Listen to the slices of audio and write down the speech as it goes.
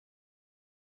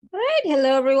All right.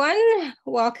 Hello, everyone.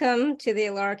 Welcome to the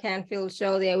Laura Canfield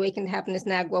Show, the Awakened Happiness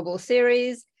Now Global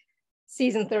Series,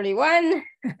 Season 31.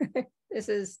 This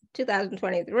is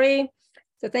 2023.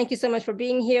 So thank you so much for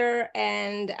being here.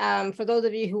 And for those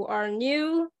of you who are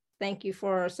new, thank you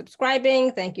for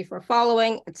subscribing. Thank you for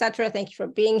following, etc. Thank you for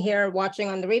being here, watching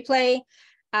on the replay.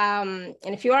 And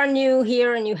if you are new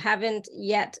here and you haven't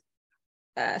yet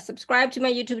subscribed to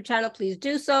my YouTube channel, please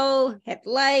do so. Hit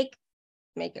like.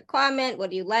 Make a comment. What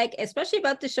do you like, especially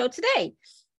about the show today?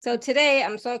 So today,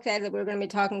 I'm so excited that we're going to be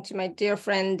talking to my dear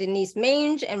friend Denise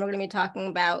Mange, and we're going to be talking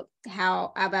about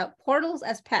portals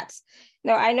as pets.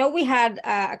 Now, I know we had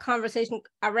a conversation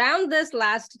around this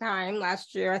last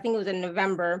year. I think it was in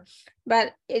November.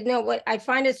 But you know what? I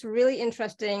find it's really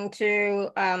interesting to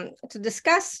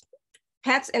discuss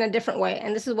pets in a different way,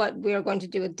 and this is what we are going to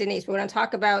do with Denise. We're going to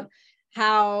talk about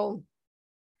how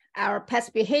our pet's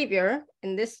behavior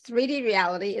in this 3D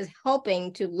reality is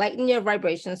helping to lighten your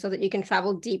vibration so that you can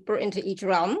travel deeper into each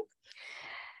realm.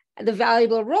 The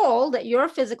valuable role that your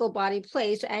physical body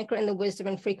plays to anchor in the wisdom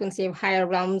and frequency of higher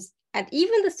realms at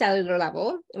even the cellular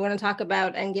level. We're going to talk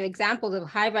about and give examples of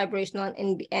high vibrational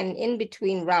and in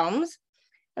between realms.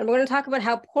 And we're going to talk about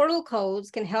how portal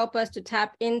codes can help us to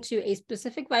tap into a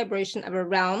specific vibration of a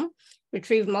realm,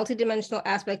 retrieve multidimensional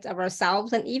aspects of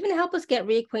ourselves, and even help us get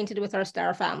reacquainted with our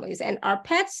star families. And our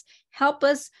pets help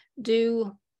us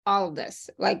do all of this,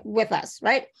 like with us,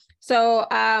 right? So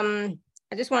I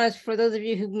just wanted, for those of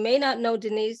you who may not know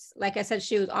Denise, like I said,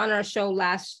 she was on our show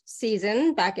last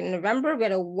season, back in November. We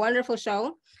had a wonderful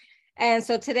show. And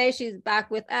so today she's back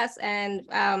with us, and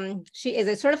she is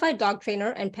a certified dog trainer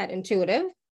and pet intuitive.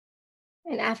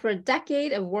 And after a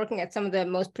decade of working at some of the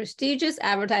most prestigious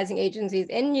advertising agencies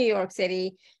in New York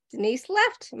City, Denise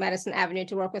left Madison Avenue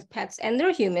to work with pets and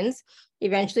their humans,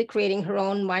 eventually creating her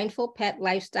own mindful pet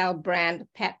lifestyle brand,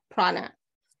 Pet Prana.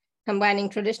 Combining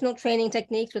traditional training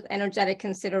techniques with energetic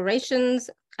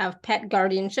considerations of pet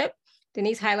guardianship,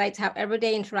 Denise highlights how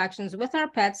everyday interactions with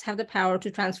our pets have the power to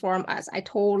transform us. I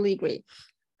totally agree.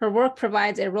 Her work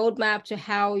provides a roadmap to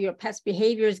how your pet's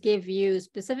behaviors give you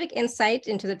specific insight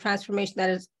into the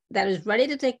transformation that is ready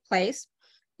to take place,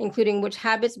 including which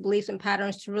habits, beliefs, and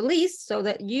patterns to release so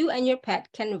that you and your pet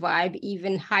can vibe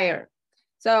even higher.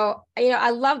 So, you know,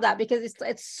 I love that because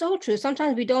it's so true.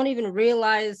 Sometimes we don't even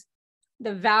realize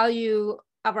the value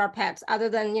of our pets, other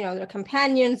than, you know, they're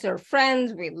companions, they're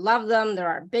friends, we love them, they're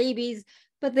our babies,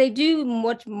 but they do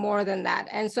much more than that.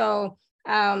 And so,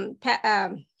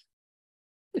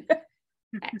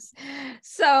 Yes.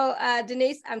 So,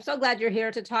 Denise, I'm so glad you're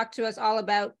here to talk to us all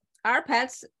about our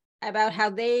pets, about how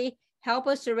they help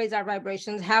us to raise our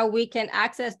vibrations, how we can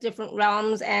access different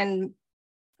realms and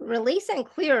release and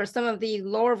clear some of the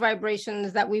lower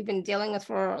vibrations that we've been dealing with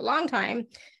for a long time.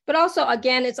 But also,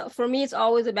 again, for me, it's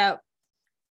always about,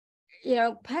 you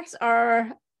know, pets are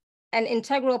an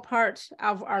integral part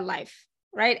of our life.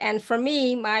 Right. And for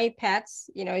me, my pets,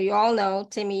 you know, you all know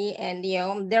Timmy and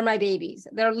Neo, they're my babies.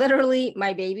 They're literally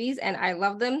my babies. And I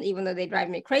love them, even though they drive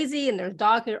me crazy and there's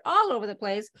dog hair all over the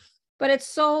place. But it's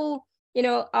so, you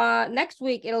know, next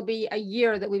week, it'll be a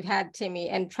year that we've had Timmy.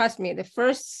 And trust me, the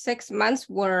first 6 months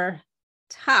were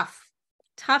tough.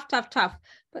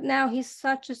 But now he's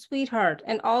such a sweetheart.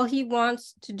 And all he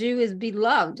wants to do is be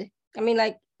loved. I mean,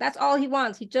 like, that's all he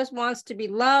wants. He just wants to be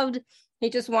loved. He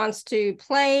just wants to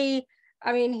play.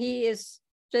 I mean, he is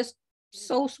just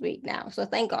so sweet now. So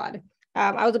thank God.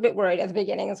 I was a bit worried at the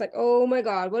beginning. It's like, oh my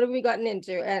God, what have we gotten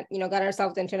into? And, you know, got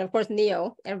ourselves into. And of course,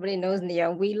 Neo, everybody knows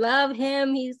Neo. We love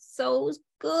him. He's so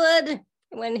good.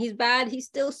 When he's bad, he's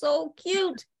still so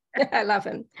cute. I love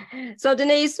him. So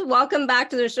Denise, welcome back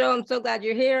to the show. I'm so glad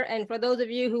you're here. And for those of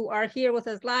you who are here with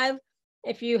us live,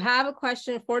 if you have a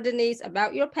question for Denise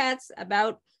about your pets,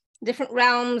 about different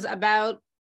realms, about,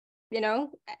 you know,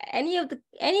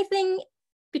 anything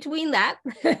between that,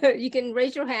 you can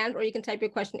raise your hand or you can type your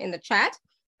question in the chat.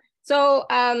 So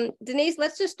Denise,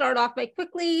 let's just start off by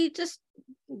quickly just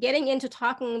getting into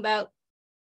talking about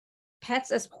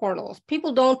pets as portals.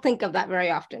 People don't think of that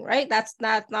very often, right? That's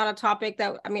not a topic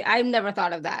that, I mean, I've never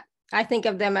thought of that. I think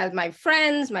of them as my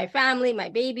friends, my family, my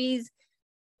babies,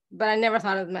 but I never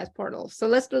thought of them as portals. So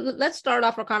let's start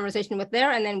off our conversation with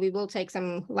there, and then we will take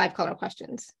some live color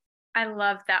questions. I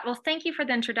love that. Well, thank you for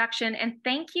the introduction, and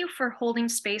thank you for holding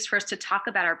space for us to talk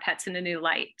about our pets in a new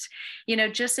light. You know,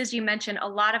 just as you mentioned, a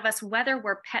lot of us, whether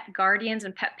we're pet guardians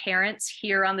and pet parents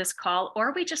here on this call,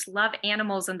 or we just love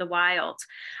animals in the wild,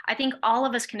 I think all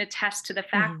of us can attest to the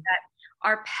fact that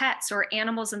our pets or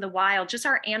animals in the wild, just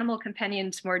our animal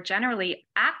companions more generally,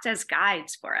 act as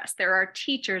guides for us. They're our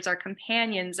teachers, our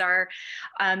companions,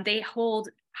 they hold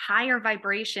higher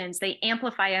vibrations. They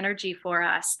amplify energy for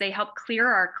us. They help clear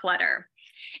our clutter.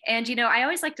 And, I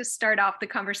always like to start off the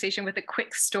conversation with a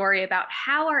quick story about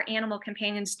how our animal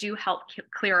companions do help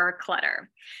clear our clutter.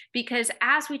 Because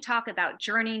as we talk about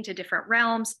journeying to different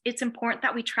realms, it's important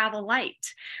that we travel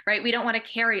light, right? We don't want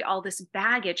to carry all this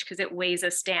baggage because it weighs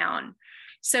us down.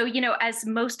 So, as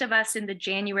most of us in the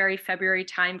January, February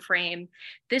timeframe,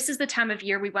 this is the time of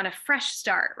year we want a fresh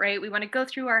start, right? We want to go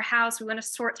through our house, we want to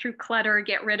sort through clutter,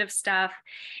 get rid of stuff.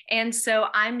 And so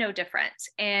I'm no different.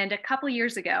 And a couple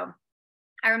years ago,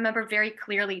 I remember very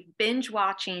clearly binge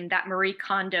watching that Marie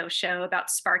Kondo show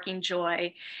about sparking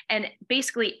joy. And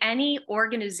basically any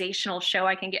organizational show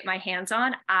I can get my hands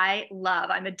on, I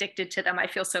love. I'm addicted to them. I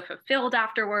feel so fulfilled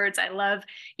afterwards. I love,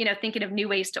 thinking of new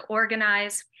ways to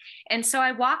organize. And so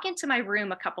I walk into my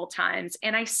room a couple times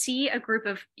and I see a group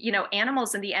of,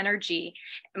 animals in the energy,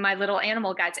 my little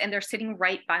animal guides, and they're sitting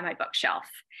right by my bookshelf.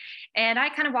 And I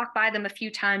kind of walk by them a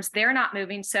few times. They're not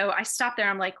moving. So I stop there.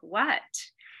 I'm like, what?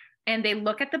 And they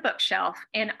look at the bookshelf,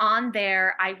 and on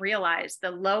there, I realized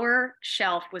the lower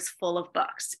shelf was full of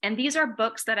books. And these are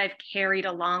books that I've carried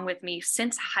along with me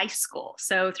since high school.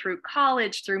 So through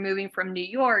college, through moving from New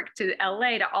York to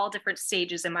LA, to all different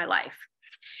stages in my life.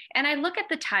 And I look at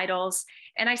the titles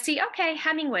and I see, okay,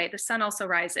 Hemingway, The Sun Also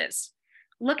Rises.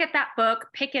 Look at that book,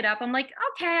 pick it up. I'm like,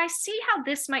 okay, I see how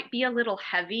this might be a little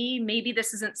heavy. Maybe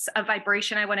this isn't a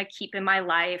vibration I want to keep in my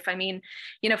life. I mean,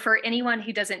 for anyone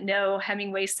who doesn't know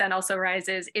Hemingway's Sun Also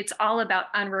Rises, it's all about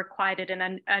unrequited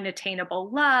and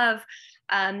unattainable love,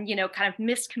 kind of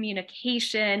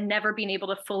miscommunication, never being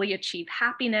able to fully achieve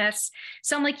happiness.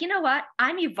 So I'm like, you know what?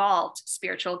 I'm evolved,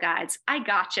 spiritual guides. I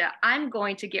gotcha. I'm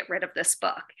going to get rid of this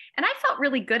book. And I felt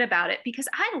really good about it because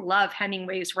I love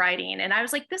Hemingway's writing. And I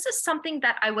was like, this is something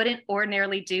that I wouldn't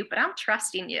ordinarily do, but I'm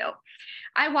trusting you.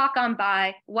 I walk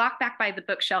back by the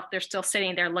bookshelf. They're still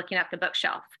sitting there looking at the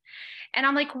bookshelf. And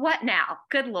I'm like, what now?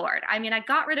 Good Lord. I mean, I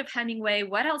got rid of Hemingway.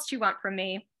 What else do you want from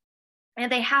me?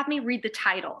 And they have me read the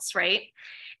titles, right?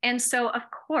 And so, of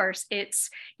course, it's,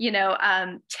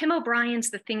 Tim O'Brien's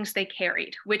The Things They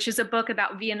Carried, which is a book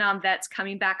about Vietnam vets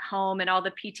coming back home and all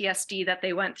the PTSD that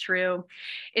they went through.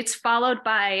 It's followed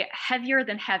by Heavier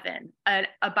Than Heaven,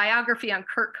 a biography on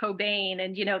Kurt Cobain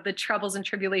and, the troubles and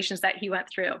tribulations that he went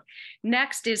through.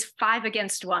 Next is 5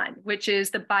 Against 1, which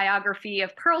is the biography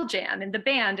of Pearl Jam and the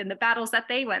band and the battles that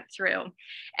they went through.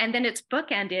 And then it's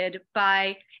bookended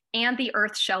by And the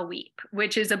Earth Shall Weep,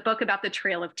 which is a book about the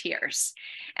Trail of Tears.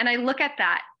 And I look at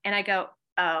that and I go,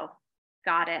 oh,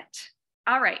 got it.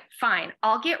 All right, fine.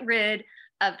 I'll get rid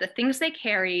of The Things They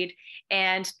Carried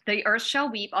and The Earth Shall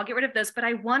Weep. I'll get rid of those, but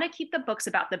I want to keep the books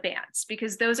about the bands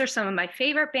because those are some of my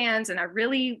favorite bands. And I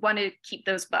really want to keep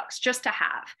those books just to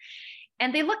have.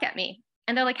 And they look at me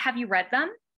and they're like, have you read them?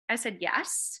 I said,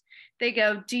 yes. They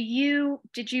go, did you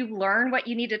learn what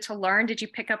you needed to learn? Did you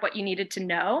pick up what you needed to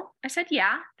know? I said,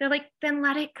 yeah. They're like, then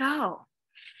let it go.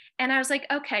 And I was like,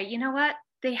 okay, you know what?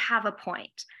 They have a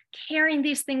point. Carrying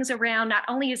these things around, not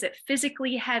only is it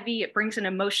physically heavy, it brings an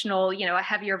emotional, a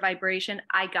heavier vibration.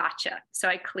 I gotcha. So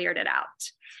I cleared it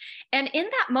out. And in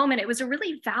that moment, it was a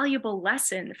really valuable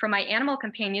lesson from my animal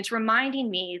companions, reminding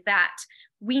me that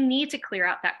we need to clear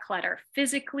out that clutter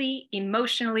physically,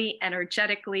 emotionally,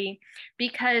 energetically,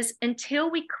 because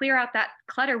until we clear out that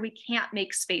clutter, we can't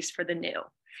make space for the new.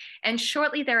 And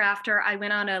shortly thereafter, I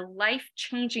went on a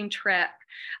life-changing trip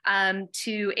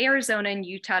to Arizona and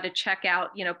Utah to check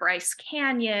out, Bryce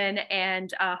Canyon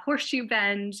and Horseshoe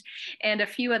Bend and a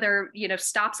few other,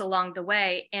 stops along the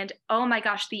way. And oh my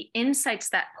gosh, the insights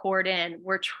that poured in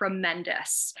were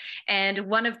tremendous. And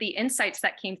one of the insights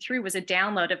that came through was a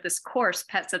download of this course,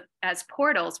 Pets as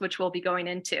Portals, which we'll be going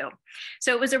into.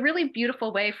 So it was a really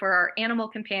beautiful way for our animal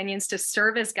companions to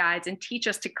serve as guides and teach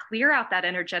us to clear out that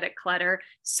energetic clutter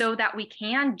so that we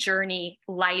can journey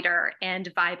lighter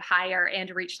and vibe higher and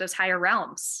reach those higher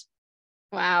realms.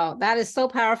 Wow, that is so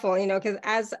powerful,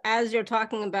 because as you're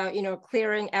talking about,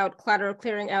 clearing out clutter,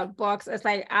 clearing out books, it's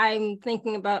like I'm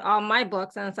thinking about all my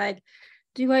books and it's like,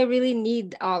 do I really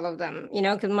need all of them?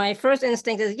 Because my first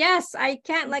instinct is, yes, I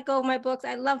can't let go of my books.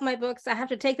 I love my books. I have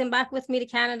to take them back with me to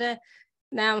Canada.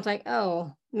 Now it's like,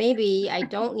 oh, maybe I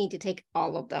don't need to take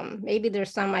all of them. Maybe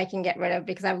there's some I can get rid of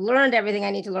because I've learned everything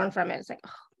I need to learn from it. It's like,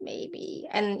 oh, maybe.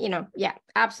 And, yeah,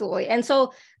 absolutely. And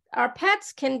so our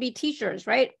pets can be teachers,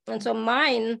 right? And so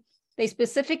mine, they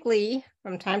specifically,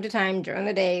 from time to time during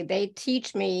the day, they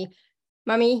teach me,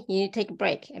 Mommy, you need to take a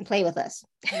break and play with us.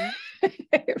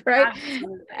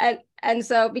 Right? And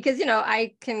so, because,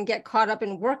 I can get caught up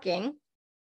in working,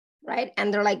 right?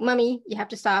 And they're like, Mommy, you have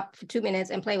to stop for 2 minutes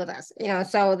and play with us.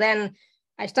 So then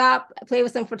I stop, I play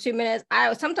with them for 2 minutes.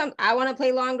 Sometimes I want to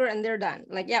play longer and they're done.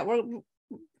 Like, yeah, we're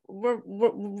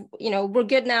we're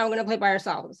good now. We're going to play by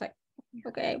ourselves. It's like,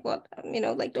 okay, well,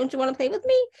 like, don't you want to play with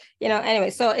me? Anyway,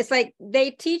 so it's like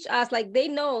they teach us, like, they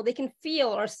know, they can feel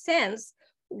or sense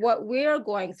what we're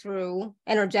going through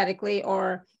energetically,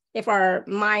 or if our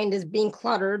mind is being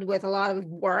cluttered with a lot of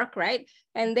work, right?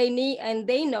 And they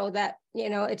know that,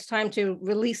 it's time to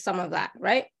release some of that,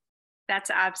 right? That's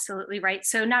absolutely right.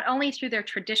 So not only through their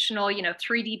traditional,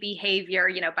 3D behavior,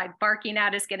 by barking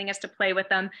at us, getting us to play with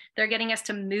them, they're getting us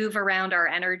to move around our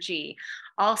energy.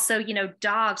 Also,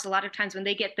 dogs, a lot of times when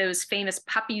they get those famous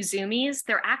puppy zoomies,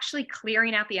 they're actually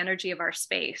clearing out the energy of our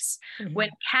space. Mm-hmm. When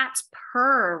cats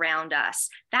purr around us,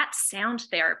 that's sound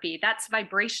therapy, that's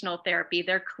vibrational therapy.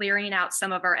 They're clearing out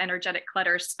some of our energetic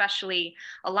clutter, especially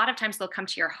a lot of times they'll come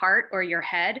to your heart or your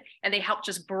head, and they help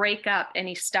just break up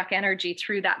any stuck energy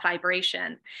through that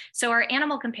vibration. So our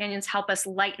animal companions help us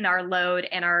lighten our load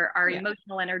and our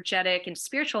emotional, energetic, and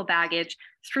spiritual baggage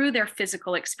through their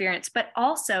physical experience, but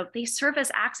also they serve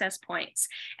as access points.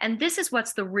 And this is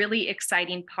what's the really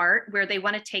exciting part, where they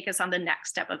want to take us on the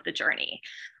next step of the journey,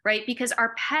 right? Because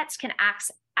our pets can act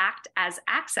as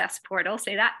access portals,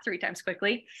 say that 3 times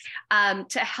quickly,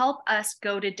 to help us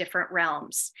go to different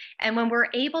realms. And when we're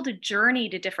able to journey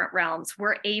to different realms,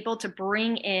 we're able to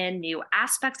bring in new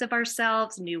aspects of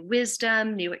ourselves, new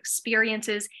wisdom, new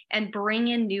experiences, and bring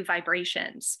in new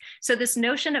vibrations. So this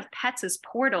notion of pets as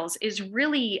portals is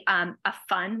really a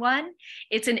fun one.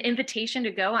 It's an invitation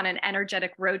to go on an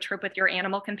energetic road trip with your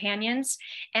animal companions.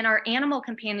 And our animal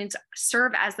companions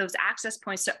serve as those access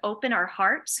points to open our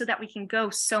hearts so that we can go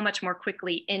so much more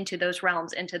quickly into those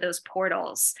realms, into those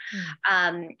portals.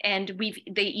 And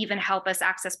they even help us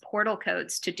access portal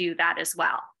codes to do that as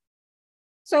well.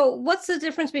 So what's the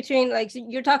difference between, like,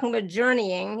 you're talking about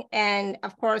journeying, and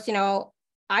of course,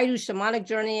 I do shamanic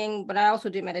journeying, but I also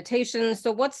do meditation.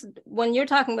 So when you're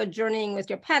talking about journeying with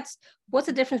your pets, what's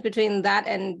the difference between that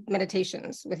and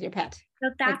meditations with your pet? So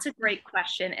that's a great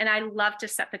question. And I love to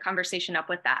set the conversation up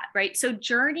with that, right? So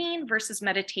journeying versus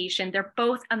meditation, they're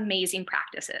both amazing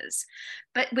practices.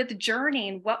 But with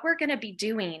journeying, what we're going to be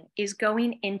doing is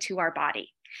going into our body.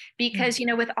 Because,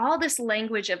 with all this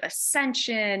language of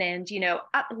ascension and,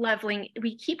 up leveling,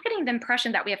 we keep getting the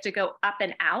impression that we have to go up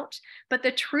and out. But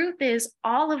the truth is,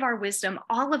 all of our wisdom,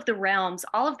 all of the realms,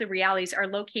 all of the realities are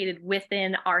located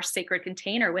within our sacred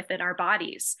container, within our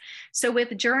bodies. So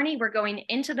with journey, we're going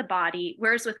into the body,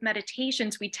 whereas with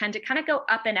meditations, we tend to kind of go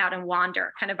up and out and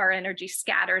wander, kind of our energy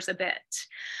scatters a bit.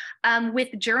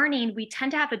 With journeying, we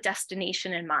tend to have a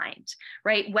destination in mind,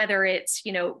 right? Whether it's,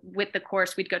 with the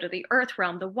course, we'd go to the earth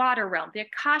realm, the water realm, the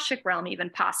Akashic realm, even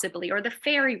possibly, or the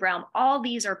fairy realm. All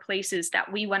these are places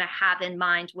that we want to have in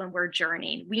mind when we're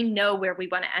journeying. We know where we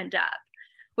want to end up.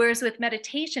 Whereas with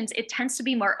meditations, it tends to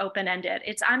be more open-ended.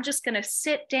 I'm just going to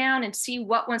sit down and see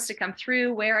what wants to come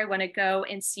through, where I want to go,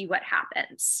 and see what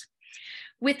happens.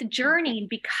 With journeying,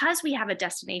 because we have a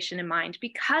destination in mind,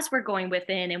 because we're going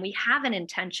within and we have an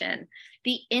intention,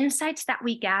 the insights that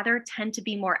we gather tend to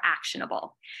be more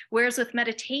actionable. Whereas with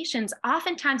meditations,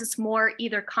 oftentimes it's more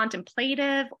either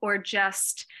contemplative or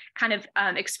just kind of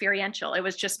experiential. It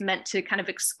was just meant to kind of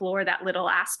explore that little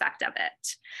aspect of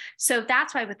it. So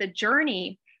that's why with the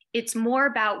journey, it's more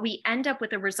about, we end up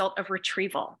with a result of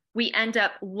retrieval. We end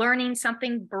up learning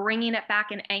something, bringing it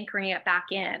back and anchoring it back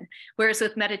in. Whereas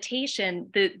with meditation,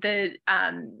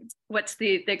 what's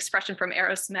the expression from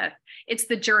Aerosmith? It's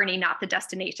the journey, not the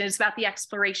destination. It's about the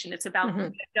exploration. It's about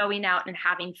going out and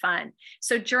having fun.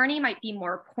 So journey might be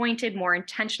more pointed, more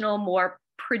intentional, more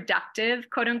productive,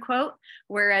 quote unquote,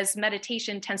 whereas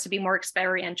meditation tends to be more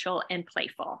experiential and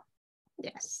playful.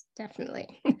 Yes,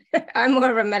 definitely. I'm more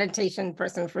of a meditation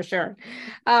person for sure.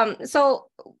 So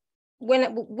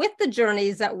with the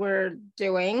journeys that we're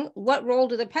doing, what role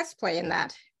do the pets play in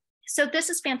that? So this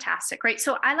is fantastic, right?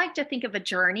 So I like to think of a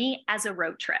journey as a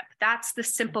road trip. That's the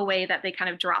simple way that they kind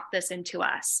of drop this into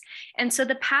us. And so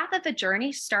the path of a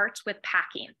journey starts with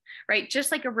packing, right?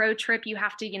 Just like a road trip, you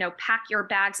have to, pack your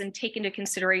bags and take into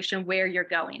consideration where you're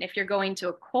going. If you're going to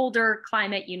a colder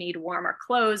climate, you need warmer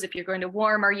clothes. If you're going to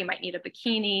warmer, you might need a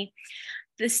bikini.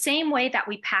 The same way that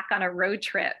we pack on a road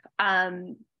trip,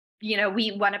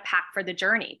 we want to pack for the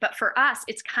journey, but for us,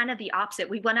 it's kind of the opposite.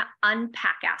 We want to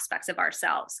unpack aspects of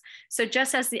ourselves. So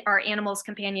just as our animal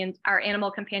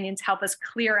companions help us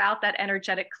clear out that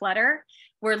energetic clutter,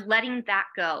 we're letting that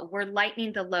go. We're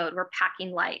lightening the load. We're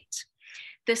packing light.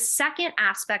 The second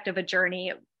aspect of a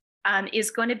journey is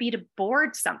going to be to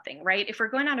board something, right? If we're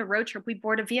going on a road trip, we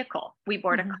board a vehicle, we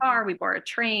board a car, we board a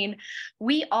train.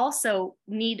 We also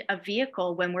need a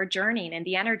vehicle when we're journeying in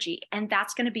the energy, and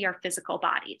that's going to be our physical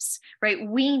bodies, right?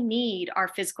 We need our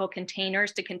physical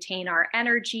containers to contain our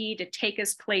energy, to take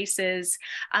us places,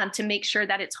 to make sure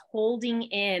that it's holding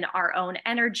in our own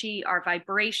energy, our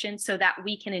vibration, so that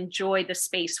we can enjoy the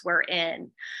space we're in.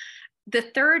 The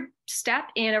third step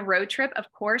in a road trip,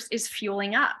 of course, is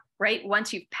fueling up, right?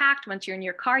 Once you've packed, once you're in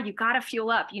your car, you got to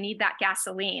fuel up. You need that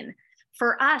gasoline.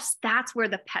 For us, that's where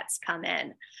the pets come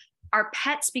in. Our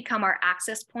pets become our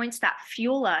access points that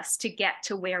fuel us to get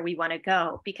to where we want to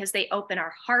go, because they open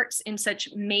our hearts in such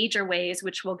major ways,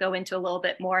 which we'll go into a little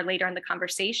bit more later in the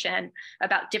conversation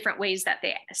about different ways that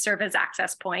they serve as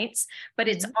access points. But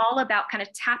it's all about kind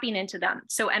of tapping into them.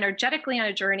 So energetically on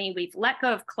a journey, we've let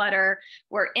go of clutter.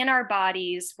 We're in our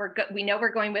bodies. We know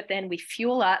we're going within. We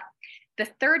fuel up. The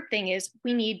third thing is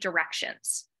we need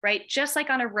directions, right? Just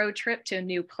like on a road trip to a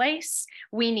new place,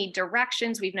 we need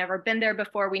directions. We've never been there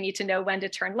before. We need to know when to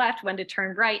turn left, when to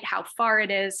turn right, how far it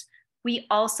is. We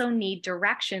also need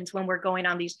directions when we're going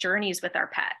on these journeys with our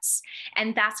pets.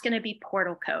 And that's going to be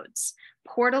portal codes.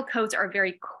 Portal codes are a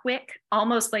very quick,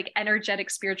 almost like energetic,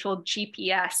 spiritual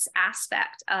GPS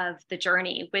aspect of the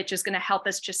journey, which is going to help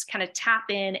us just kind of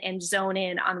tap in and zone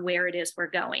in on where it is we're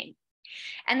going.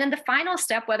 And then the final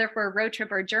step, whether for a road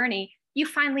trip or a journey, you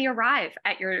finally arrive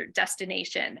at your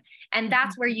destination. And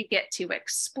that's where you get to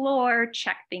explore,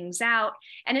 check things out.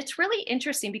 And it's really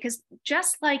interesting because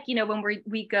just like, when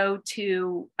we go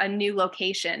to a new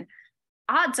location,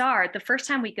 odds are the first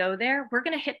time we go there, we're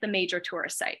going to hit the major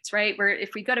tourist sites, right?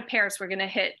 If we go to Paris, we're going to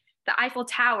hit the Eiffel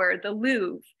Tower, the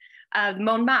Louvre,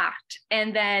 Montmartre.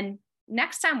 And then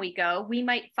next time we go, we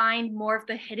might find more of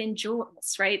the hidden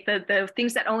jewels, right? The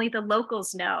things that only the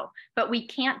locals know, but we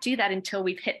can't do that until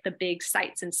we've hit the big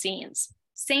sights and scenes.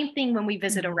 Same thing when we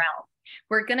visit a realm.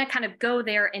 We're going to kind of go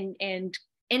there and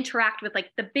interact with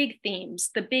like the big themes,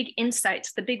 the big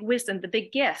insights, the big wisdom, the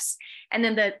big gifts. And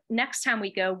then the next time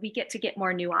we go, we get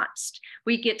more nuanced.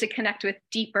 We get to connect with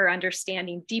deeper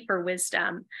understanding, deeper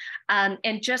wisdom.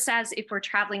 And just as if we're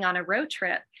traveling on a road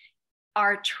trip,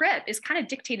 our trip is kind of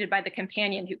dictated by the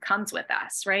companion who comes with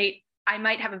us, right? I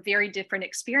might have a very different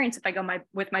experience if I go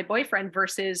with my boyfriend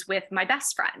versus with my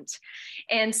best friend.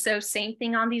 And so same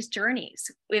thing on these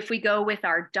journeys. If we go with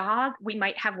our dog, we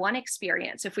might have one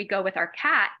experience. If we go with our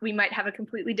cat, we might have a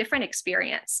completely different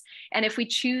experience. And if we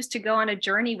choose to go on a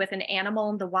journey with an animal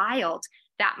in the wild,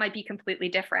 that might be completely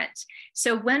different.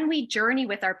 So when we journey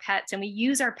with our pets and we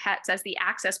use our pets as the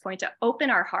access point to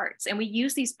open our hearts, and we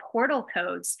use these portal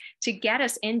codes to get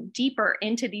us in deeper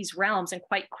into these realms and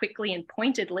quite quickly and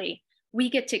pointedly, we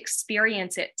get to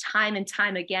experience it time and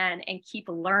time again and keep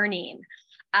learning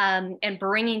and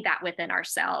bringing that within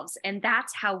ourselves. And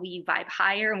that's how we vibe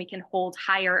higher, and we can hold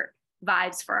higher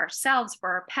vibes for ourselves, for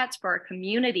our pets, for our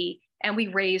community, and we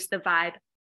raise the vibe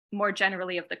more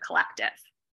generally of the collective.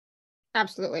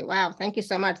 Absolutely. Wow. Thank you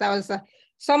so much. That was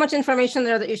so much information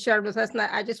there that you shared with us. And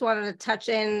I just wanted to touch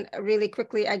in really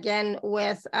quickly again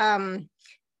with,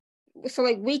 so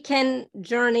like we can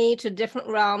journey to different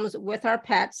realms with our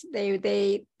pets.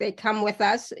 They come with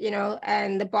us,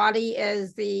 and the body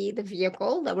is the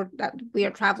vehicle that we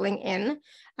are traveling in.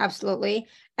 Absolutely.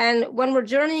 And when we're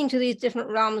journeying to these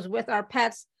different realms with our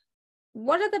pets,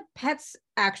 what are the pets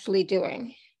actually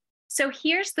doing? So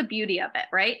here's the beauty of it,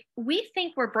 right? We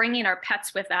think we're bringing our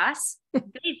pets with us.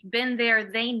 They've been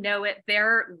there, they know it,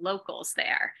 they're locals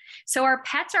there. So our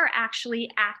pets are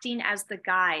actually acting as the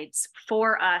guides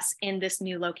for us in this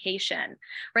new location,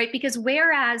 right? Because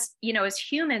whereas, as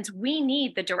humans, we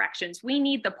need the directions, we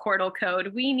need the portal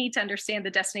code, we need to understand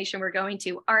the destination we're going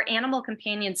to. Our animal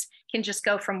companions can just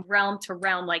go from realm to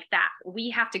realm like that. We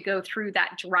have to go through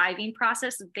that driving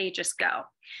process, they just go.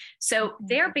 So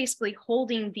they're basically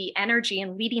holding the energy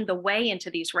and leading the way into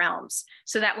these realms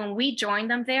so that when we join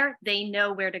them there, they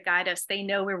know where to guide us. They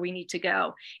know where we need to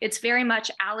go. It's very much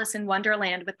Alice in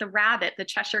Wonderland with the rabbit, the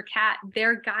Cheshire Cat.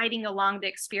 They're guiding along the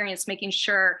experience, making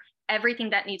sure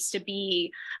everything that needs to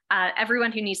be,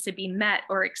 everyone who needs to be met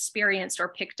or experienced or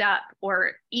picked up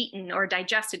or eaten or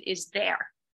digested is there.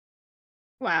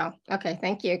 Wow. Okay.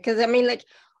 Thank you. Because like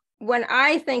when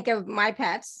I think of my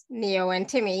pets, Neo and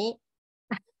Timmy,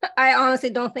 I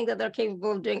honestly don't think that they're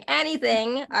capable of doing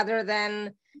anything other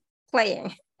than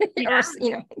playing. Yeah.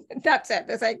 Or, that's it.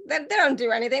 It's like they don't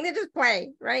do anything. They just play,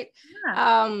 right?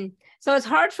 Yeah. So it's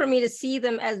hard for me to see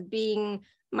them as being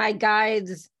my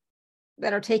guides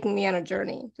that are taking me on a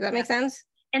journey. Does that make sense?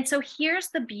 And so here's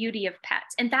the beauty of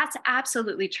pets. And that's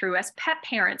absolutely true. As pet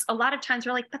parents, a lot of times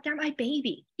we're like, but they're my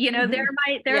baby. You know, they're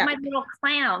my little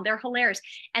clown. They're hilarious.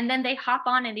 And then they hop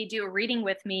on and they do a reading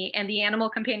with me, and the animal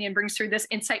companion brings through this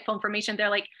insightful information. They're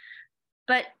like,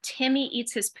 but Timmy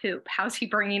eats his poop. How's he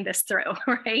bringing this through,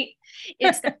 right?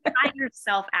 It's the higher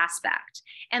self aspect.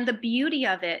 And the beauty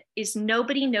of it is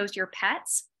nobody knows your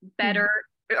pets better,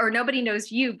 or nobody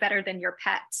knows you better than your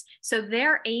pets. So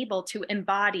they're able to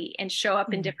embody and show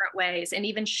up in different ways, and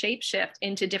even shapeshift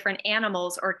into different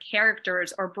animals or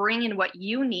characters, or bring in what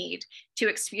you need to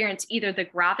experience either the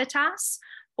gravitas,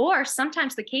 or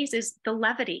sometimes the case is the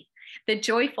levity, the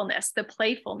joyfulness, the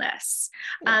playfulness.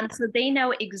 So they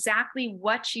know exactly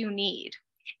what you need.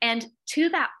 And to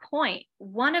that point,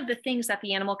 one of the things that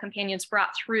the animal companions brought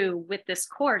through with this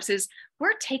course is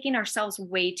we're taking ourselves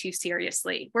way too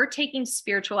seriously. We're taking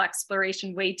spiritual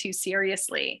exploration way too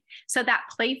seriously. So that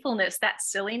playfulness, that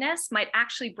silliness might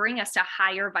actually bring us to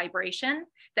higher vibration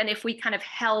than if we kind of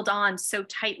held on so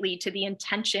tightly to the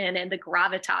intention and the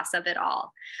gravitas of it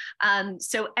all.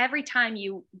 So every time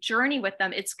you journey with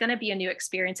them, it's going to be a new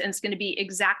experience, and it's going to be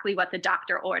exactly what the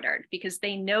doctor ordered, because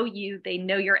they know you, they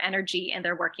know your energy, and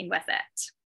they're working with it.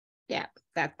 Yeah,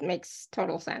 that makes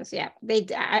total sense. Yeah,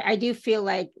 I do feel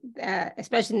like,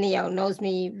 especially Neo knows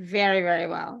me very, very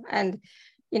well. And,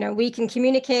 you know, we can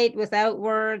communicate without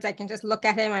words. I can just look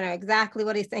at him. I know exactly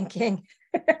what he's thinking.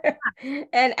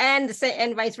 and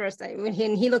vice versa. When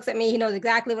he looks at me, he knows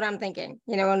exactly what I'm thinking.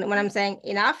 You know, when I'm saying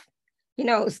enough, he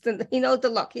knows the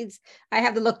look. I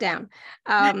have the look down.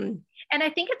 And I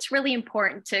think it's really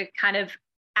important to kind of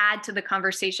add to the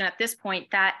conversation at this point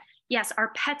that, yes, our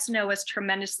pets know us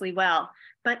tremendously well,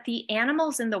 but the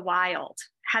animals in the wild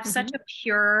have such a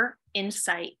pure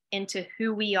insight into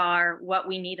who we are, what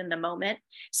we need in the moment.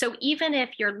 So even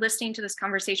if you're listening to this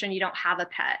conversation, you don't have a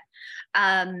pet,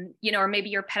 you know, or maybe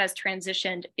your pet has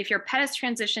transitioned. If your pet has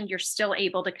transitioned, you're still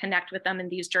able to connect with them in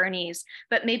these journeys.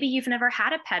 But maybe you've never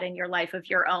had a pet in your life of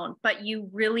your own, but you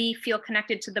really feel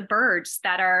connected to the birds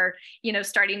that are, you know,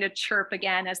 starting to chirp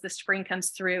again as the spring comes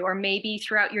through. Or maybe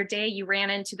throughout your day, you ran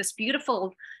into this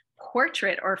beautiful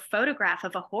portrait or photograph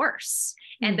of a horse,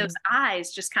 and those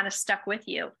eyes just kind of stuck with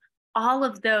you. All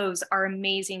of those are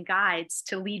amazing guides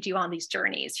to lead you on these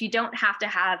journeys. You don't have to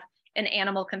have an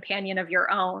animal companion of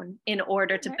your own in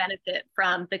order to benefit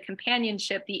from the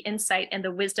companionship, the insight, and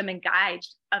the wisdom and guide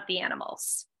of the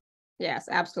animals. Yes,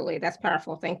 absolutely. That's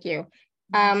powerful. Thank you.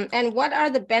 And what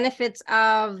are the benefits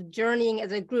of journeying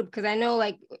as a group? Because I know,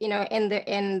 like, you know,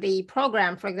 in the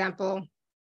program, for example,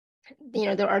 you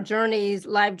know, there are journeys,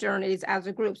 live journeys as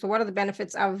a group. So what are the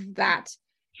benefits of that?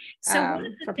 So one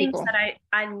of the things that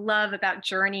I love about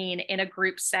journeying in a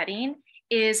group setting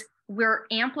is we're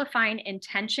amplifying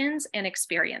intentions and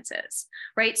experiences,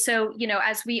 right? So, you know,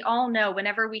 as we all know,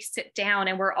 whenever we sit down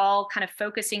and we're all kind of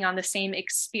focusing on the same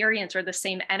experience or the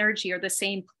same energy or the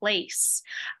same place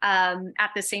at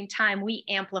the same time, we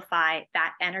amplify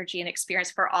that energy and experience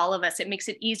for all of us. It makes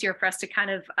it easier for us to kind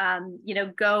of, you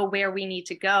know, go where we need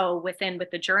to go with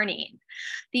the journey.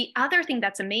 The other thing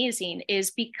that's amazing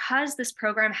is because this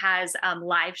program has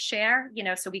live share, you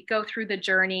know, so we go through the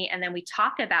journey and then we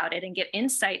talk about it and get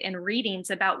insight and readings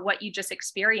about what you just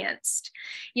experienced.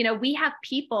 You know, we have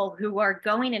people who are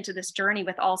going into this journey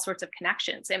with all sorts of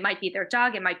connections. It might be their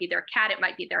dog, it might be their cat, it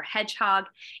might be their hedgehog,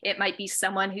 it might be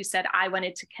someone who said, I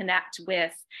wanted to connect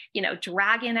with, you know,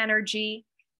 dragon energy.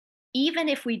 Even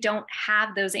if we don't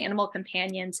have those animal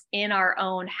companions in our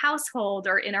own household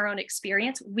or in our own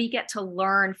experience, we get to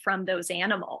learn from those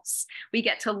animals. We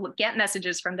get to get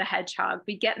messages from the hedgehog.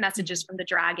 We get messages from the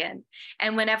dragon.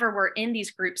 And whenever we're in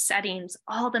these group settings,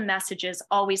 all the messages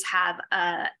always have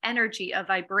an energy, a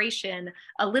vibration,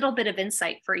 a little bit of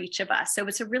insight for each of us. So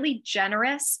it's a really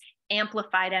generous,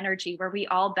 amplified energy where we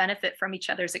all benefit from each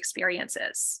other's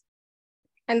experiences.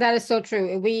 And that is so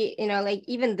true. We, you know, like,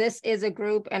 even this is a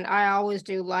group, and I always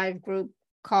do live group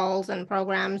calls and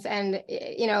programs. And,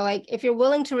 you know, like, if you're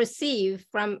willing to receive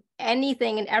from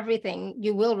anything and everything,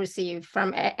 you will receive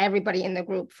from everybody in the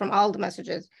group, from all the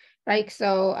messages, right?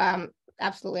 So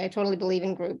absolutely, I totally believe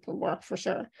in group work for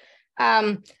sure.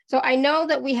 So I know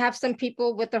that we have some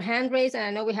people with their hand raised, and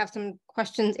I know we have some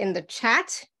questions in the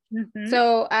chat.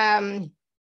 So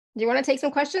do you want to take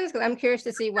some questions? Because I'm curious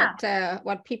to see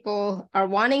what people are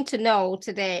wanting to know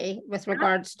today with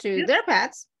regards to their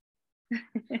pets.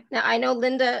 Now, I know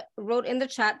Linda wrote in the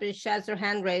chat, but she has her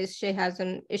hand raised. She has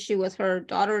an issue with her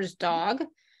daughter's dog.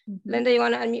 Linda, you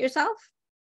want to unmute yourself?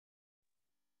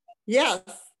 Yes.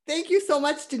 Thank you so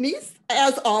much, Denise.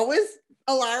 As always,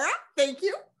 Alara, thank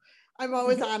you. I'm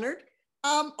always honored.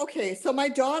 Okay, so my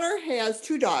daughter has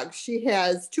two dogs. She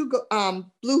has two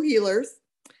blue healers.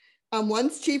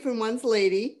 One's Chief and one's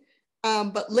Lady.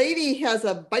 But Lady has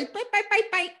a bite, bite, bite,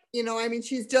 bite, bite. You know, I mean,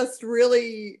 she's just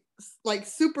really like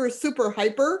super, super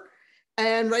hyper.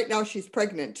 And right now she's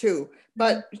pregnant too.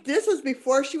 But this was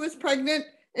before she was pregnant,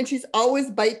 and she's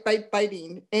always bite, bite,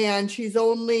 biting. And she's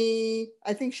only,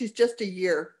 I think she's just a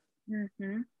year.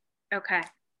 Mm-hmm. Okay,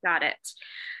 got it.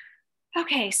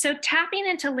 Okay, so tapping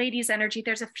into Lady's energy,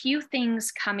 there's a few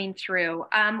things coming through.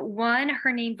 One,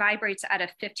 her name vibrates at a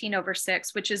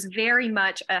 15/6, which is very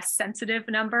much a sensitive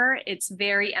number. It's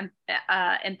very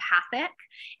empathic.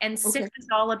 And 6 is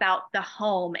all about the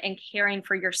home and caring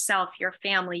for yourself, your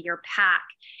family, your pack,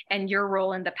 and your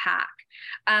role in the pack.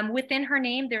 Within her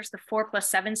name, there's the 4 +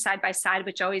 7 side by side,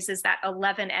 which always is that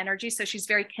 11 energy. So she's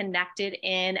very connected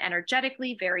in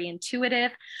energetically, very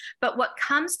intuitive. But what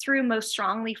comes through most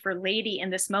strongly for Lady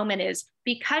in this moment is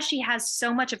because she has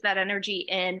so much of that energy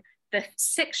in the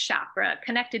 6th chakra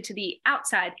connected to the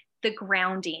outside, the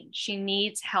grounding. She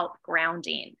needs help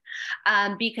grounding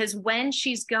because when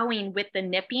she's going with the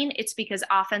nipping, it's because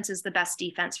offense is the best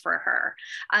defense for her.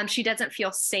 She doesn't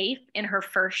feel safe in her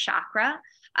 1st chakra.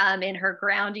 In her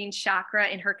grounding chakra,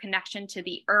 in her connection to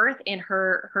the earth, in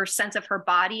her sense of her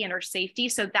body and her safety.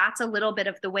 So that's a little bit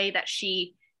of the way that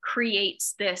she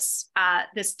creates this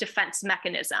defense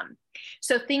mechanism.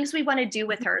 So things we want to do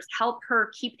with her is help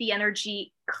her keep the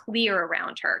energy clear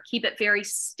around her, keep it very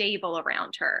stable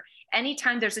around her.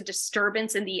 Anytime there's a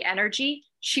disturbance in the energy,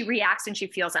 she reacts and she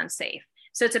feels unsafe.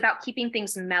 So it's about keeping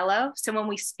things mellow. So when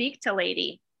we speak to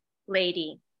Lady,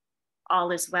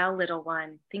 all is well, little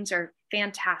one. Things are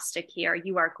fantastic here.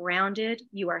 You are grounded,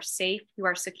 you are safe, you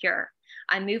are secure.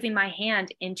 I'm moving my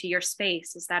hand into your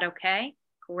space. Is that okay?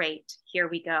 Great, here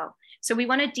we go. So we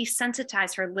want to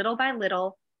desensitize her little by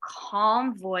little,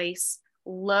 calm voice,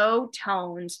 low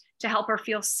tones to help her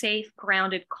feel safe,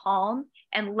 grounded, calm,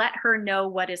 and let her know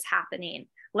what is happening.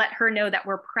 Let her know that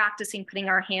we're practicing putting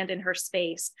our hand in her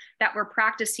space, that we're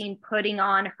practicing putting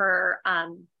on her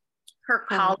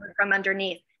collar from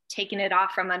underneath, taking it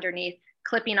off from underneath,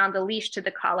 clipping on the leash to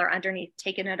the collar underneath,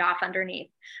 taking it off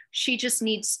underneath. She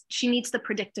needs the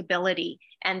predictability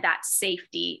and that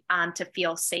safety to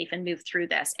feel safe and move through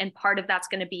this. And part of that's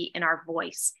going to be in our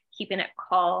voice, keeping it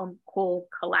calm, cool,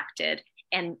 collected,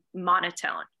 and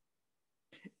monotone.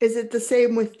 Is it the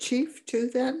same with Chief too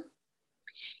then?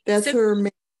 That's her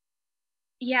main.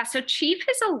 Yeah, so Chief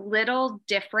is a little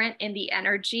different in the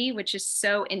energy, which is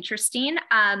so interesting.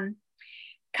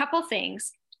 Couple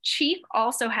things. Chief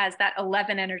also has that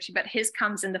 11 energy, but his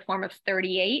comes in the form of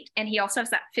 38. And he also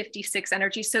has that 56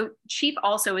 energy. So Chief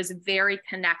also is very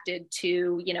connected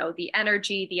to, the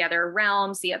energy, the other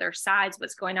realms, the other sides,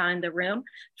 what's going on in the room.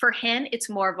 For him, it's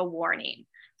more of a warning.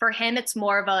 For him, it's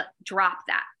more of a drop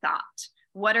that thought.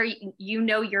 What are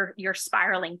you're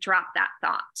spiraling, drop that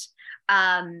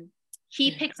thought.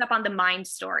 He picks up on the mind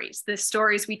stories, the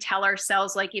stories we tell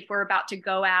ourselves, like if we're about to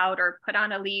go out or put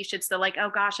on a leash, it's the like, oh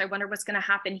gosh, I wonder what's going to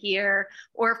happen here.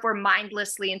 Or if we're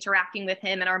mindlessly interacting with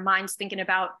him and our mind's thinking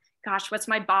about, gosh, what's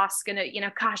my boss going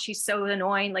to, gosh, he's so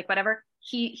annoying, like whatever.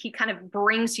 He kind of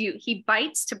brings you, he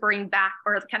bites to bring back,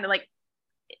 or kind of like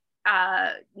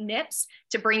nips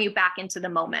to bring you back into the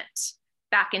moment,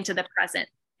 back into the present.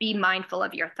 Be mindful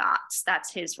of your thoughts.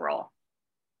 That's his role.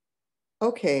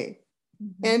 Okay.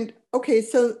 And okay,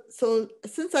 so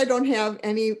since I don't have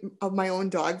any of my own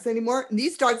dogs anymore, and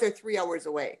these dogs are 3 hours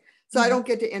away, so I don't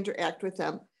get to interact with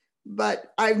them.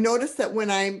 But I've noticed that when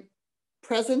I'm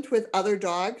present with other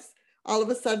dogs, all of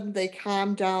a sudden they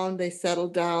calm down, they settle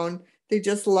down, they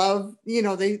just love,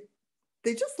 they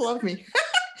just love me.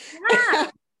 Yeah.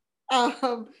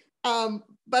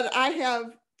 But I have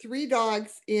 3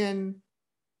 dogs in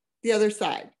the other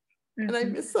side, and I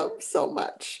miss them so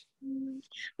much.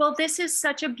 Well, this is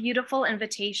such a beautiful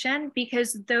invitation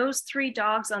because those 3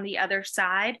 dogs on the other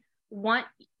side want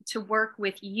to work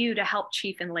with you to help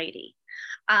Chief and Lady.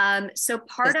 So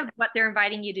part of what they're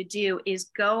inviting you to do is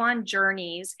go on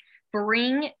journeys,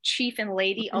 bring Chief and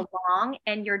Lady along,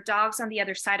 and your dogs on the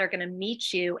other side are going to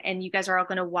meet you, and you guys are all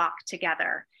going to walk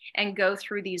together and go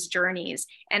through these journeys.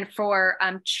 And for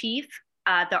Chief,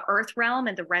 the earth realm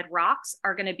and the red rocks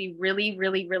are going to be really,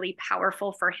 really, really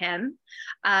powerful for him.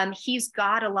 He's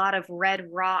got a lot of red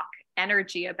rock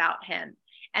energy about him.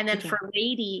 And then for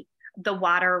Lady, the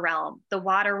water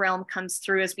realm comes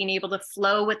through as being able to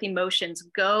flow with emotions,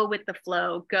 go with the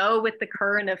flow, go with the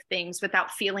current of things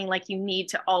without feeling like you need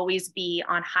to always be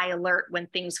on high alert when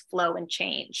things flow and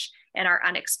change and are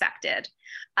unexpected.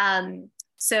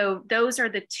 So those are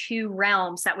the 2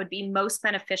 realms that would be most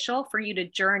beneficial for you to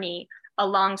journey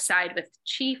alongside with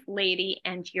Chief, Lady,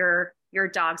 and your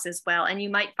dogs as well. And you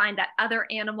might find that other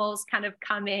animals kind of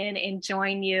come in and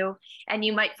join you. And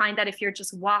you might find that if you're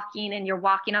just walking and you're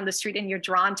walking on the street and you're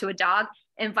drawn to a dog,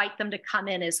 invite them to come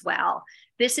in as well.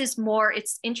 This is more,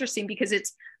 it's interesting because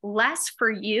it's less for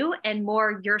you and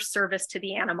more your service to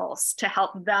the animals to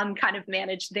help them kind of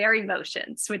manage their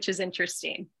emotions, which is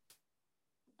interesting.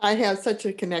 I have such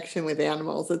a connection with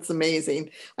animals. It's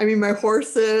amazing. I mean, my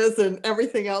horses and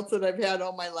everything else that I've had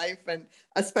all my life, and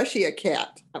especially a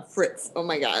cat, a Fritz. Oh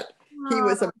my God. He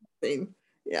was amazing.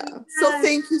 Yeah. So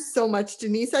thank you so much,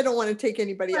 Denise. I don't want to take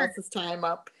anybody else's time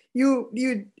up.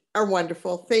 You are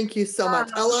wonderful. Thank you so much.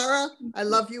 Alara, I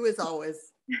love you as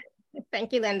always.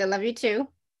 Thank you, Linda. Love you too.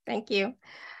 Thank you.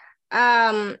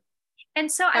 And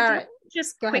so I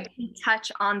just Go ahead. quickly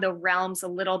touch on the realms a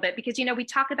little bit because, you know, we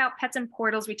talk about pets and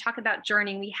portals, we talk about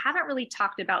journeying. We haven't really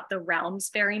talked about the realms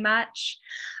very much.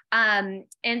 And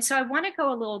so I want to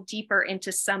go a little deeper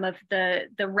into some of the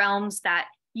realms that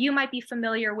you might be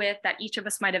familiar with, that each of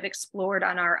us might have explored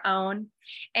on our own.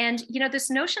 And, you know, this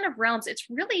notion of realms, it's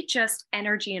really just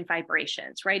energy and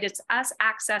vibrations, right? It's us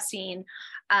accessing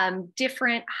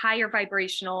different higher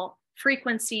vibrational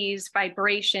frequencies,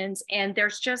 vibrations. And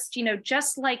there's just, you know,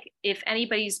 just like if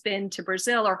anybody's been to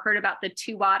Brazil or heard about the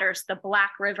two waters, the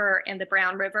Black River and the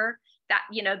Brown River, that,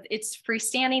 you know, it's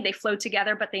freestanding, they flow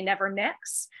together, but they never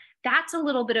mix. That's a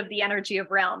little bit of the energy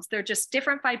of realms. They're just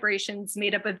different vibrations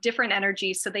made up of different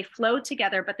energies. So they flow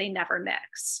together, but they never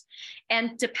mix.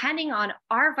 And depending on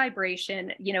our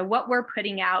vibration, you know, what we're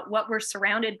putting out, what we're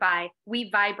surrounded by, we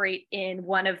vibrate in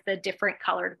one of the different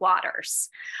colored waters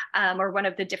or one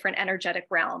of the different energetic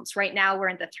realms. Right now, we're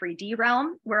in the 3D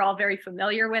realm. We're all very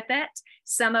familiar with it.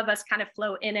 Some of us kind of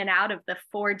flow in and out of the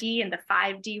 4D and the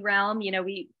 5D realm. You know,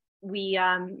 we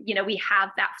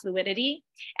have that fluidity.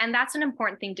 And that's an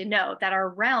important thing to know, that our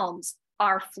realms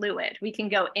are fluid. We can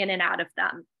go in and out of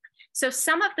them. So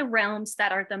some of the realms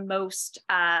that are the most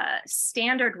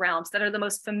standard realms, that are the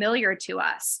most familiar to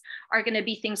us, are going to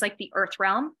be things like the earth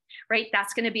realm, right?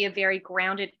 That's going to be a very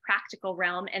grounded, practical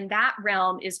realm. And that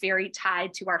realm is very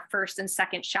tied to our first and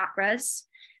second chakras.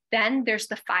 Then there's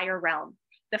the fire realm.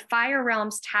 The fire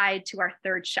realm's tied to our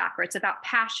third chakra. It's about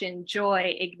passion,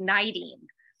 joy, igniting.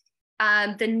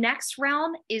 The next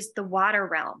realm is the water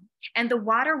realm. And the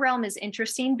water realm is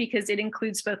interesting because it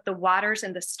includes both the waters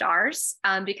and the stars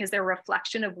because they're a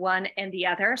reflection of one and the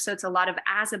other. So it's a lot of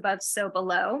as above, so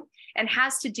below, and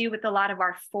has to do with a lot of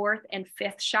our fourth and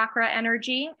fifth chakra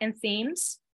energy and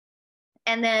themes.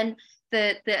 And then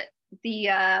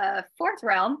the fourth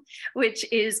realm,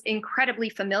 which is incredibly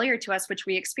familiar to us, which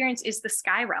we experience, is the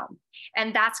sky realm.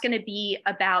 And that's going to be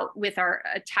about, with our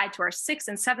tied to our sixth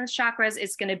and seventh chakras,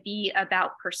 it's going to be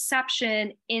about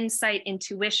perception, insight,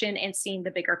 intuition, and seeing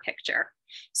the bigger picture.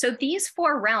 So these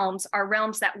four realms are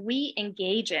realms that we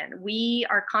engage in. We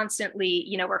are constantly,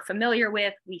 you know, we're familiar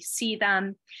with, we see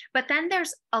them, but then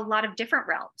there's a lot of different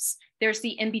realms. There's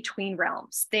the in-between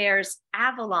realms. There's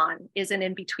Avalon is an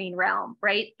in-between realm,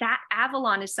 right? That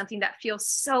Avalon is something that feels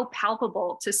so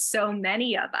palpable to so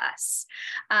many of us.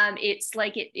 It's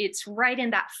like it's right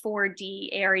in that 4D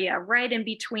area, right in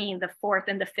between the fourth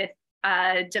and the fifth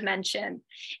dimension.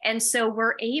 And so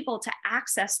we're able to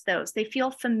access those. They feel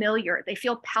familiar. They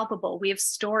feel palpable. We have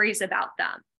stories about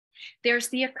them. There's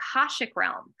the Akashic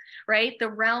realm, right? The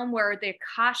realm where the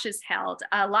Akash is held.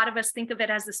 A lot of us think of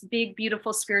it as this big,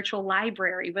 beautiful spiritual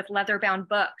library with leather-bound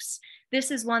books.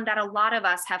 This is one that a lot of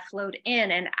us have flowed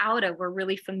in and out of, we're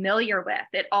really familiar with.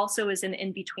 It also is an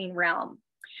in-between realm.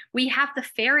 We have the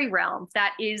fairy realm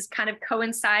that is kind of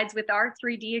coincides with our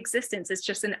 3D existence. It's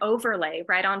just an overlay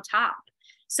right on top.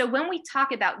 So when we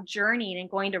talk about journeying and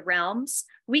going to realms,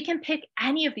 we can pick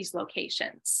any of these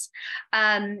locations,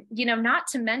 you know, not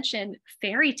to mention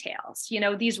fairy tales, you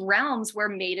know, these realms where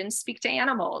maidens speak to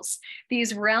animals,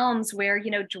 these realms where,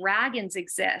 you know, dragons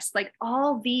exist, like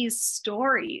all these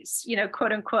stories, you know,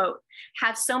 quote unquote,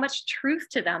 have so much truth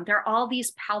to them. They're all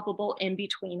these palpable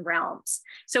in-between realms.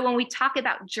 So when we talk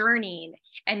about journeying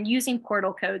and using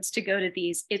portal codes to go to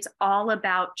these, it's all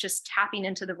about just tapping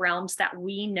into the realms that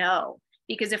we know.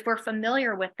 Because if we're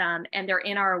familiar with them and they're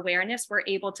in our awareness, we're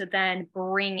able to then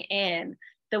bring in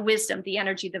the wisdom, the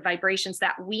energy, the vibrations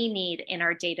that we need in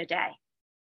our day-to-day.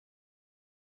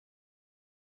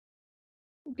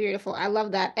 Beautiful. I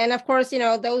love that. And of course, you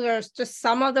know, those are just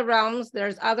some of the realms.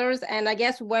 There's others. And I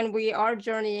guess when we are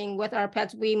journeying with our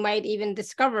pets, we might even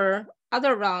discover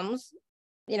other realms,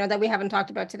 you know, that we haven't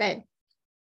talked about today.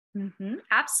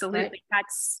 Absolutely. Right?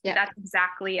 That's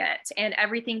exactly it. And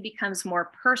everything becomes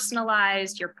more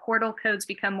personalized. Your portal codes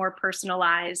become more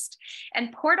personalized.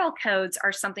 And portal codes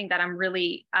are something that I'm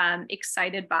really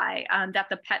excited by, that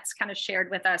the pets kind of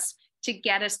shared with us to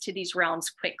get us to these realms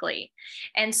quickly.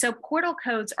 And so portal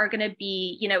codes are going to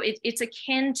be, it's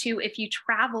akin to if you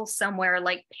travel somewhere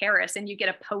like Paris and you get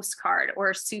a postcard or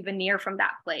a souvenir from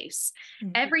that place.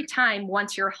 Every time,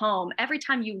 once you're home, every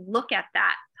time you look at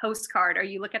that postcard or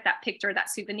you look at that picture,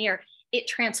 that souvenir, it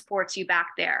transports you back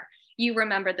there. You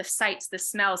remember the sights, the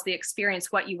smells, the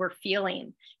experience, what you were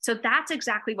feeling. So that's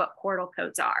exactly what portal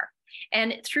codes are.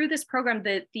 And through this program,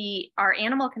 our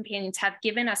animal companions have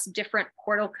given us different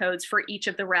portal codes for each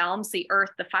of the realms: the earth,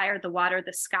 the fire, the water,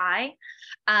 the sky.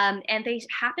 And they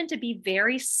happen to be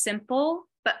very simple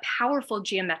but powerful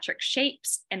geometric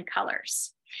shapes and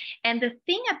colors. And the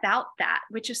thing about that,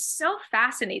 which is so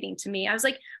fascinating to me, I was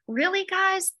like, really,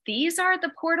 guys, these are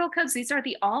the portal codes? These are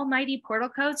the almighty portal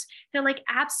codes? They're like,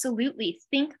 absolutely.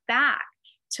 Think back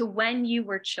to when you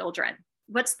were children.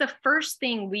 What's the first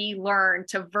thing we learn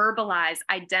to verbalize,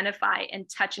 identify, and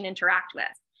touch and interact with?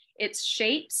 It's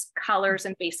shapes, colors,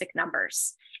 and basic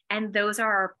numbers. And those are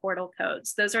our portal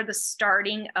codes. Those are the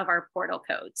starting of our portal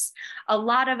codes. A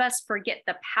lot of us forget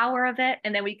the power of it,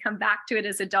 and then we come back to it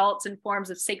as adults in forms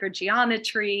of sacred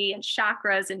geometry and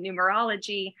chakras and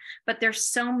numerology. But there's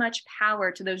so much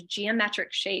power to those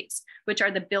geometric shapes, which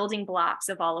are the building blocks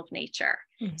of all of nature.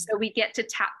 So we get to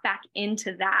tap back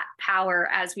into that power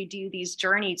as we do these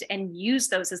journeys and use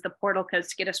those as the portal codes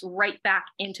to get us right back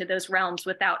into those realms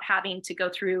without having to go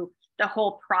through the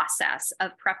whole process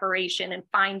of preparation and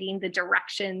finding the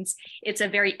directions. It's a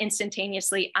very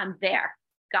instantaneously, I'm there.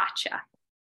 Gotcha.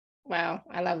 Wow,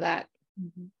 I love that.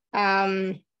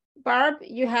 Barb,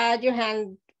 you had your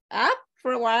hand up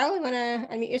for a while. You want to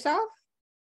unmute yourself?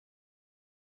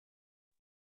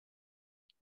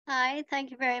 Hi,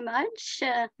 thank you very much,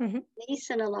 Denise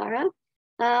and Alara.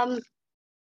 My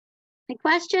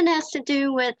question has to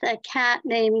do with a cat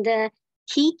named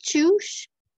Kitchoosh.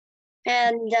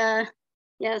 And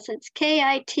yes, it's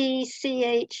Kitchoosh.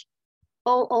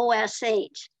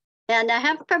 And I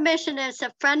have permission as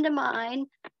a friend of mine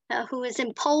who is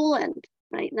in Poland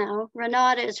right now.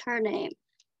 Renata is her name.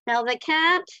 Now the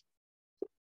cat,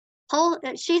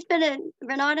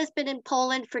 Renata's been in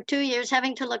Poland for 2 years,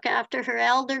 having to look after her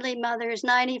elderly mother, who's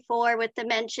 94 with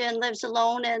dementia and lives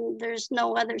alone, and there's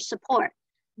no other support.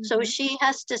 So she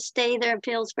has to stay there and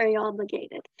feels very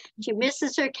obligated. She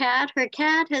misses her cat. Her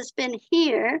cat has been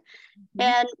here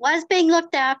and was being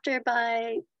looked after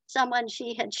by someone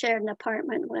she had shared an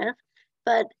apartment with,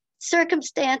 but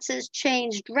circumstances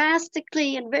changed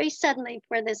drastically and very suddenly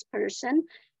for this person,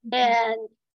 and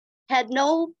had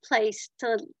no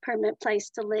permanent place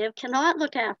to live, cannot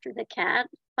look after the cat.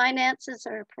 Finances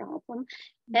are a problem.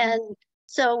 And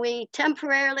so we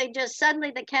temporarily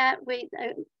we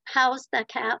housed the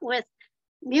cat with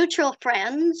mutual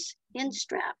friends in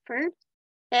Stratford.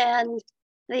 And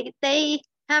they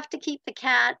have to keep the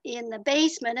cat in the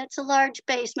basement. It's a large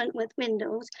basement with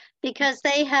windows because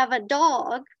they have a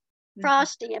dog,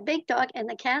 Frosty, a big dog, and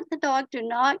the cat and the dog do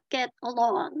not get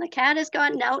along. The cat has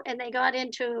gotten out and they got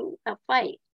into a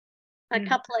fight a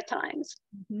couple of times.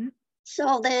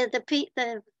 So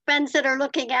the friends that are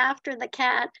looking after the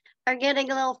cat are getting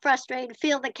a little frustrated,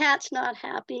 feel the cat's not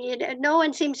happy, and no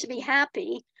one seems to be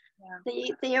happy.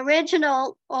 The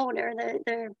original owner,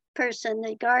 the person,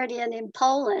 the guardian in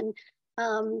Poland,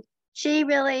 she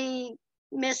really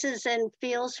misses and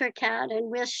feels her cat and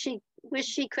wish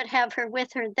she could have her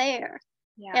with her there.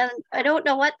 And I don't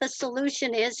know what the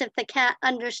solution is, if the cat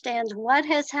understands what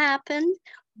has happened,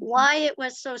 why it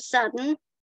was so sudden,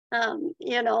 what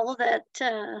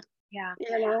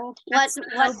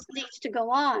needs to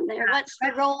go on there. What's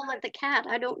the role of the cat?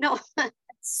 I don't know.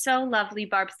 So lovely,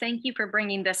 Barb. Thank you for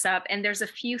bringing this up. And there's a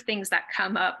few things that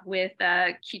come up with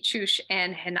Kitchoosh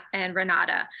and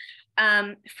Renata.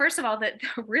 First of all, the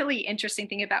really interesting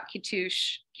thing about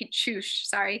Kitchoosh,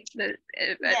 sorry, the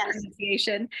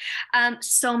pronunciation,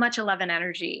 so much 11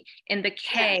 energy in the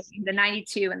K, in the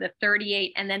 92 and the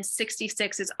 38, and then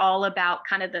 66 is all about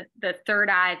kind of the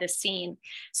third eye, the scene.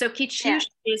 So Kitchoosh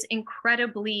is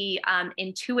incredibly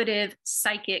intuitive,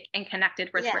 psychic, and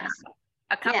connected with Renata.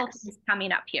 A couple things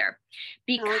coming up here.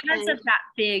 Because of that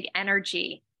big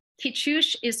energy,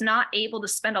 Kitchoosh is not able to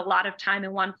spend a lot of time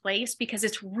in one place because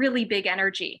it's really big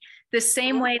energy. The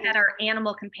same way that our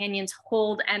animal companions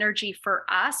hold energy for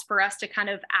us to kind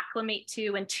of acclimate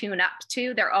to and tune up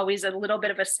to. They're always a little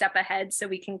bit of a step ahead so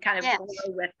we can kind of grow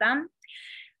with them.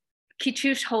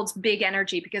 Kichush holds big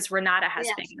energy because Renata has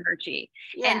Yes. big energy.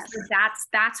 Yes. And so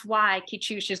that's why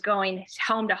Kichush is going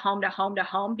home to home to home to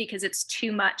home, because it's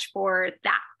too much for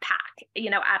that pack,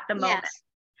 at the moment. Yes.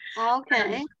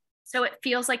 Okay. So it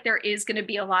feels like there is going to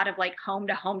be a lot of like home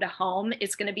to home to home.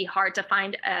 It's going to be hard to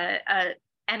find a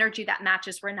energy that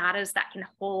matches Renata's that can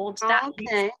hold that.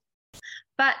 Okay.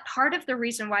 But part of the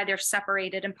reason why they're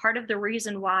separated, and part of the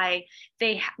reason why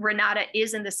Renata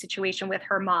is in this situation with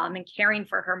her mom and caring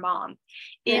for her mom,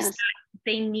 is that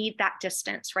they need that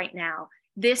distance right now.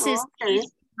 This is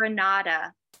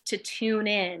Renata to tune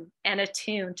in and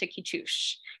attune to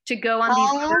Kichush, to go on these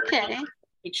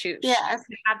Kichush, yes.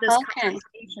 to have those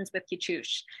conversations with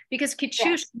Kichush, because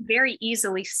Kichush can very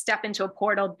easily step into a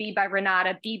portal, be by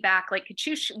Renata, be back. Like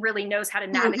Kichush really knows how to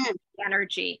navigate the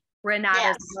energy.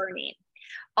 Renata's learning.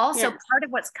 Also, part of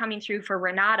what's coming through for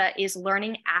Renata is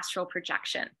learning astral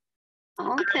projection.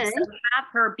 Okay. So have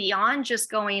her, beyond just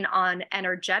going on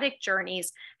energetic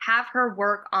journeys, have her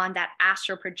work on that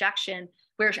astral projection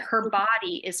where her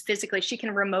body is physically, she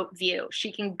can remote view,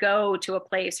 she can go to a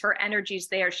place, her energy's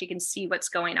there, she can see what's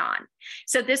going on.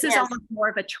 So this is almost more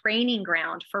of a training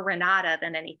ground for Renata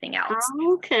than anything else.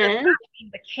 Okay. So that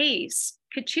being the case,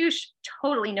 Kichush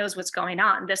totally knows what's going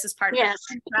on. This is part of the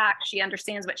contract. She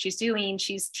understands what she's doing.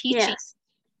 She's teaching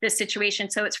this situation.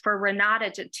 So it's for Renata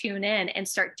to tune in and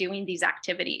start doing these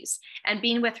activities and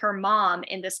being with her mom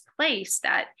in this place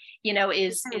that,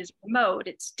 is remote.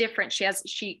 It's different.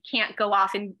 She can't go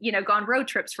off and, go on road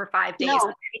trips for 5 days.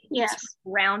 No. It's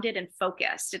grounded and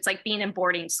focused. It's like being in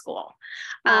boarding school.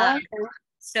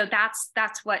 So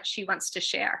that's what she wants to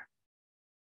share.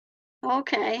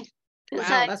 Okay.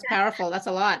 Wow, that's powerful. That's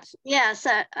a lot. Yes,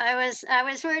 I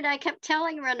was worried. I kept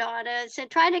telling Renata, I said,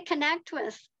 try to connect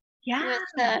with her.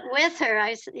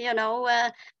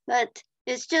 But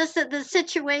it's just that the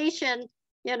situation,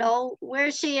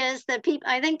 where she is, the people,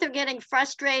 I think they're getting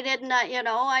frustrated, and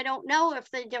I don't know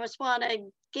if they just want to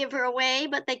give her away,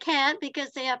 but they can't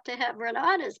because they have to have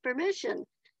Renata's permission.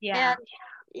 And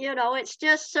it's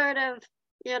just sort of,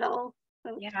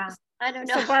 I don't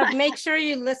know. So Barb, make sure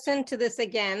you listen to this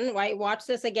again, right? Watch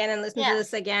this again and listen to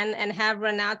this again, and have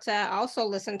Renata also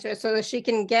listen to it so that she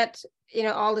can get,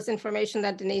 all this information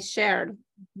that Denise shared.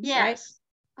 Yes.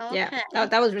 Right? Okay. Yeah,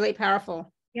 that was really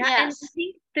powerful. Yeah, and I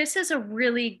think this is a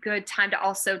really good time to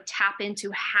also tap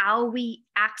into how we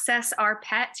access our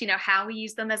pets, how we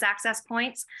use them as access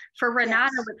points. For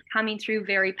Renata, what's coming through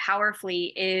very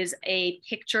powerfully is a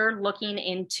picture looking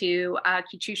into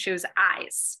Kichushu's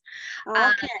eyes.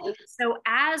 Okay. So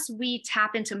as we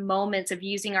tap into moments of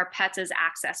using our pets as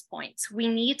access points, we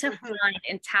need to find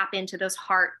and tap into those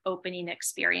heart opening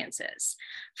experiences.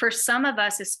 For some of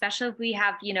us, especially if we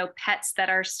have, pets that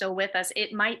are still with us,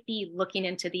 it might be looking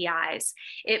into the eyes.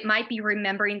 It might be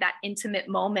remembering that intimate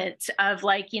moment of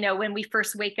when we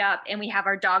first wake up and we have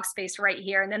our dog's face right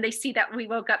here, and then they see that we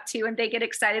woke up too and they get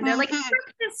excited. They're like, it's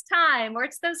breakfast time, or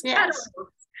it's those cuddles.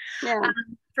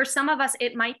 For some of us,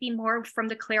 it might be more from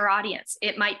the clairaudience.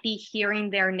 It might be hearing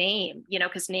their name,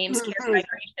 because names carry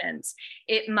vibrations.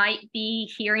 It might be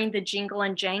hearing the jingle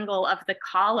and jangle of the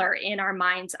collar in our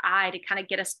mind's eye to kind of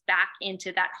get us back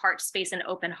into that heart space and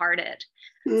open-hearted.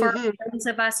 For those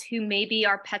of us who maybe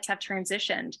our pets have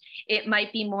transitioned, it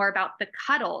might be more about the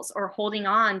cuddles, or holding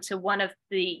on to one of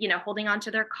the, holding on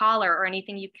to their collar or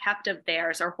anything you kept of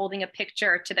theirs, or holding a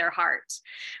picture to their heart.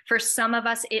 For some of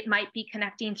us, it might be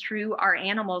connecting through our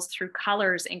animals, through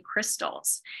colors and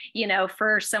crystals.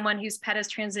 For someone whose pet has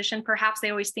transitioned, perhaps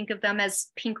they always think of them as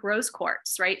pink rose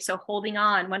quartz, right? So holding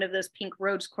on one of those pink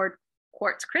rose quartz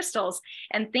crystals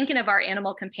and thinking of our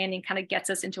animal companion kind of gets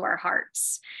us into our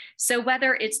hearts. So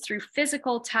whether it's through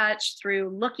physical touch, through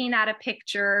looking at a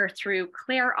picture, through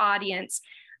clairaudience,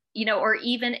 or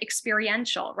even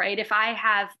experiential, right? If I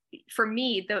have, for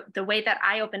me, the way that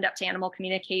I opened up to animal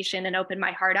communication and opened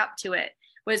my heart up to it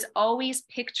was always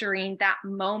picturing that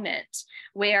moment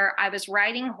where I was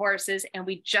riding horses and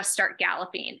we just start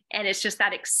galloping, and it's just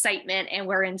that excitement and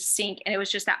we're in sync. And it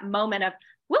was just that moment of,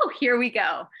 woo, here we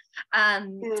go.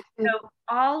 So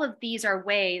all of these are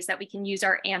ways that we can use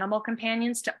our animal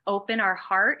companions to open our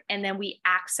heart, and then we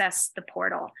access the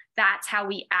portal. That's how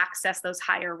we access those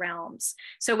higher realms.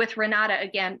 So with Renata,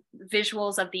 again,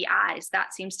 visuals of the eyes,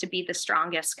 that seems to be the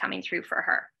strongest coming through for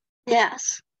her.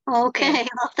 Yes. Okay. Yeah.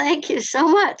 Well, thank you so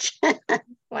much.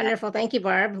 Wonderful. Thank you,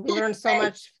 Barb. We learned so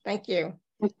much. Thank you.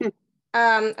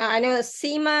 I know that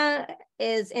Seema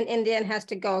is in India and has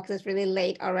to go because it's really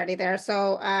late already there.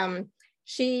 So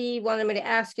she wanted me to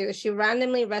ask you, she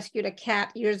randomly rescued a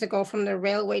cat years ago from the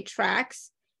railway tracks,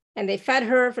 and they fed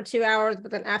her for 2 hours,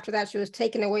 but then after that she was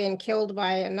taken away and killed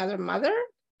by another mother.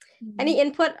 Any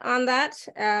input on that?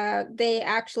 They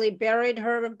actually buried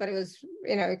her, but it was,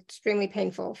 extremely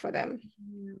painful for them.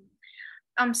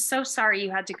 I'm so sorry you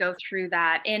had to go through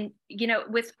that. And,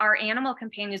 with our animal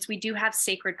companions, we do have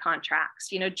sacred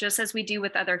contracts, just as we do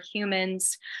with other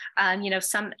humans.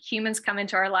 Some humans come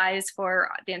into our lives for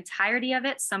the entirety of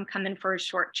it. Some come in for a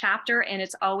short chapter, and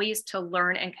it's always to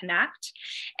learn and connect.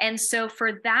 And so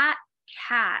for that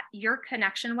cat, your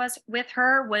connection with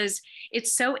her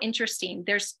it's so interesting.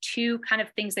 There's two kind of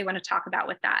things they want to talk about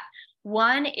with that.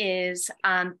 One is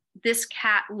this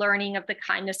cat learning of the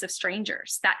kindness of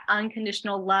strangers, that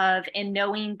unconditional love, and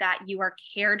knowing that you are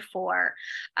cared for,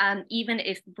 even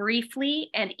if briefly,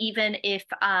 and even if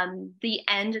the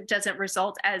end doesn't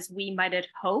result as we might have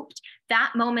hoped.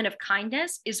 That moment of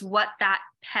kindness is what that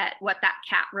cat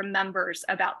remembers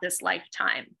about this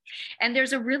lifetime. And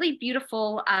there's a really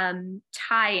beautiful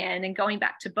tie-in, and going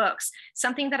back to books,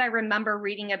 something that I remember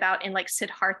reading about in like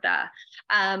Siddhartha,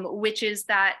 which is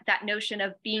that notion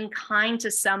of being kind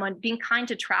to someone, being kind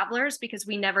to travelers, because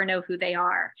we never know who they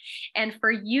are. And for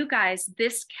you guys,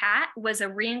 this cat was a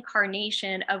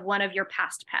reincarnation of one of your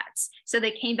past pets. So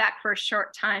they came back for a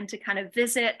short time to kind of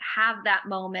visit, have that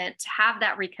moment, have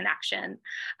that reconnection,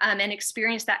 and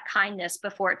experience that kindness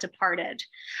before it departed.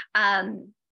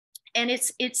 And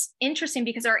it's interesting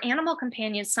because our animal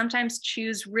companions sometimes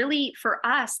choose, really for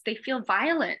us, they feel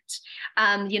violent,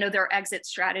 their exit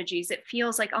strategies. It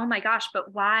feels like, oh my gosh,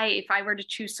 but why, if I were to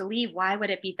choose to leave, why would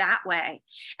it be that way?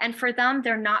 And for them,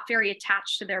 they're not very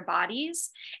attached to their bodies.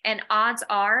 And odds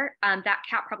are that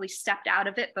cat probably stepped out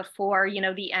of it before,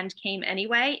 the end came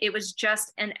anyway. It was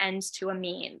just an end to a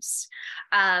means.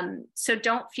 So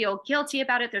don't feel guilty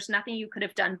about it. There's nothing you could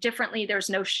have done differently. There's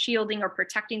no shielding or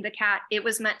protecting the cat. It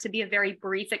was meant to be a very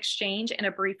brief exchange and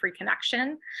a brief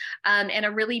reconnection, and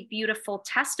a really beautiful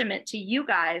testament to you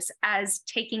guys as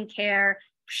taking care,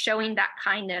 showing that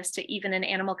kindness to even an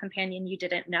animal companion you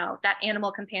didn't know. That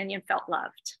animal companion felt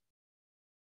loved.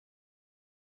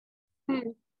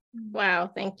 Wow,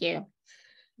 thank you.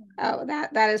 Oh,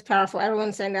 that is powerful.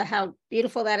 Everyone's saying that, how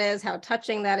beautiful that is, how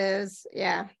touching that is.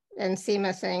 Yeah. And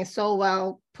Seema saying, so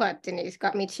well put, Denise,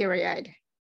 got me teary-eyed.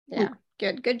 Yeah,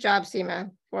 good job, Seema,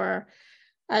 for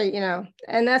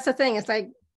and that's the thing. It's like,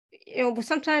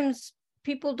 sometimes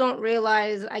people don't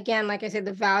realize, again, like I said,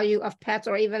 the value of pets,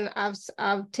 or even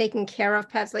of taking care of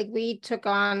pets. Like we took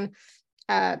on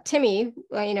Timmy,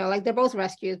 like they're both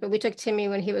rescues, but we took Timmy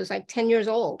when he was like 10 years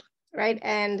old, right?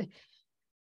 And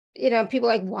people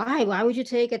are like, why would you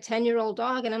take a 10-year-old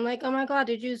dog? And I'm like, oh my God,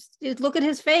 did you look at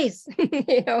his face? And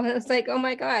it's like, oh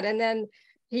my God. And then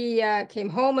he came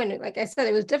home, and like I said,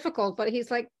 it was difficult, but he's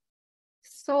like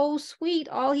so sweet.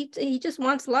 All he just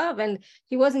wants love, and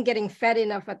he wasn't getting fed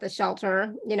enough at the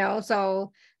shelter,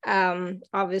 so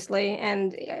obviously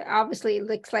it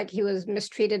looks like he was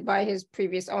mistreated by his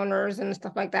previous owners and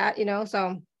stuff like that,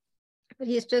 so, but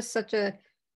he's just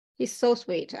he's so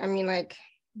sweet. I mean, like,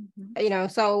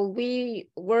 so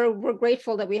we're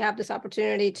grateful that we have this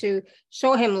opportunity to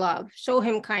show him love, show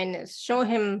him kindness, show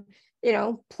him,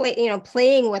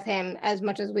 playing with him as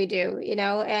much as we do,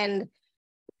 and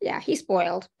yeah, he's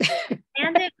spoiled.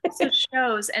 And it also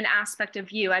shows an aspect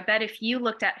of you. I bet if you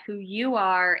looked at who you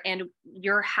are and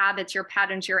your habits, your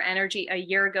patterns, your energy a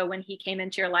year ago when he came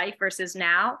into your life versus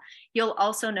now, you'll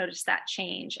also notice that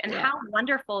change. And how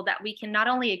wonderful that we can not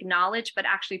only acknowledge, but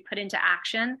actually put into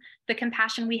action the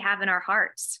compassion we have in our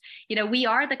hearts. We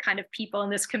are the kind of people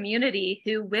in this community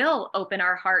who will open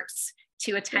our hearts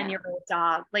to a 10-year-old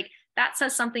dog. Like, that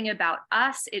says something about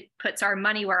us. It puts our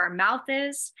money where our mouth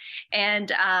is,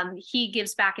 and he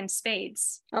gives back in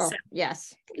spades. Oh, so.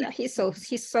 Yes. Yeah, he's so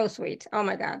sweet. Oh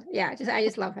my God. Yeah, I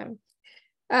just love him.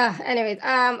 Anyways,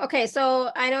 okay,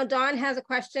 so I know Dawn has a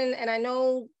question, and I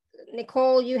know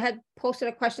Nicole, you had posted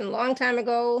a question a long time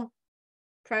ago.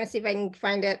 Trying to see if I can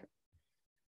find it.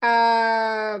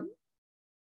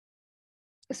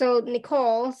 So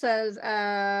Nicole says,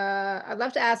 I'd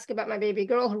love to ask about my baby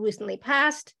girl who recently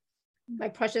passed. My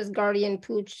precious guardian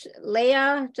pooch,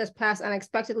 Leia, just passed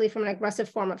unexpectedly from an aggressive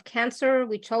form of cancer.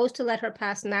 We chose to let her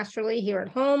pass naturally here at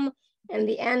home, and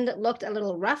the end looked a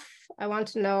little rough. I want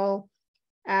to know,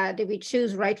 did we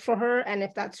choose right for her? And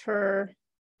if that's her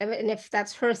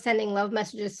sending love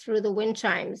messages through the wind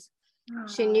chimes.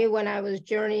 She knew when I was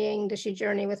journeying. Does she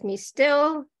journey with me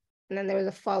still? And then there was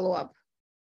a follow-up.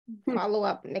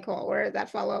 Nicole, where is that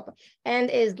follow-up? And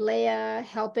is Leia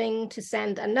helping to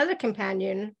send another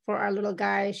companion for our little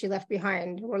guy she left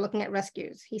behind? We're looking at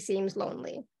rescues. He seems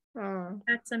lonely. Oh.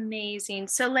 That's amazing.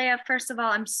 So Leah, first of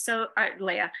all,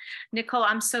 Nicole,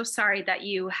 I'm so sorry that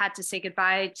you had to say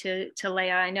goodbye to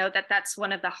Leah. I know that that's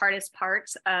one of the hardest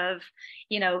parts of,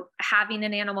 having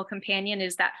an animal companion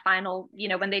is that final,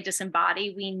 when they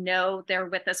disembody, we know they're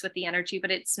with us with the energy,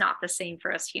 but it's not the same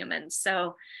for us humans.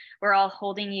 So we're all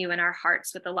holding you in our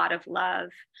hearts with a lot of love.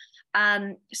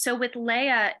 So with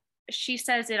Leah, she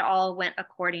says it all went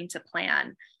according to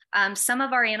plan. Some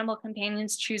of our animal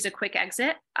companions choose a quick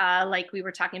exit, like we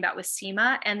were talking about with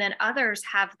Seema, and then others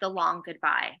have the long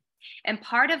goodbye. And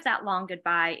part of that long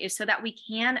goodbye is so that we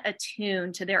can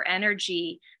attune to their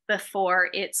energy before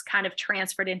it's kind of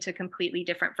transferred into a completely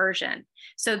different version.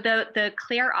 So the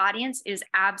clear audience is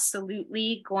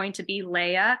absolutely going to be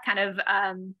Leah, kind of,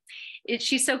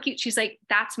 she's so cute. She's like,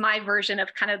 that's my version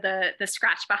of kind of the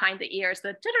scratch behind the ears,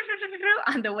 the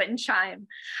on the wind chime.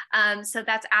 So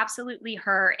that's absolutely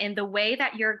her. And the way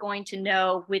that you're going to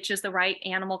know which is the right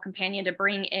animal companion to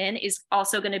bring in is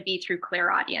also going to be through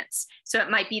clear audience. So it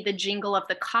might be the jingle of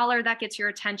the collar that gets your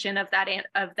attention of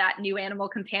that new animal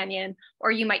companion,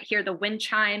 or you might hear the wind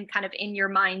chime kind of in your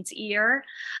mind's ear.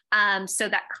 So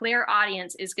that clear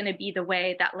audience is going to be the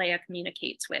way that Leah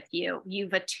communicates with you.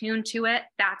 You've attuned to it.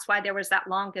 That's why there was that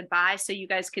long goodbye. So you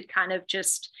guys could kind of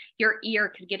your ear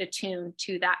could get attuned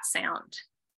to that sound.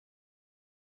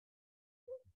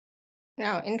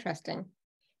 Oh, interesting.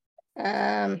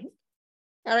 All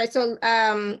right. So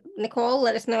Nicole,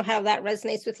 let us know how that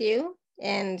resonates with you.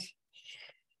 And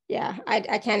yeah,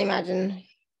 I can't imagine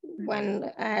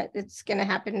when it's going to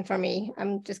happen for me.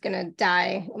 I'm just going to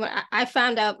die. When I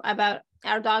found out about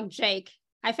our dog, Jake,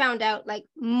 I found out like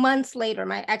months later.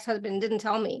 My ex-husband didn't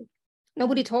tell me.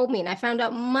 Nobody told me. And I found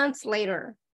out months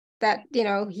later that,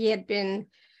 he had been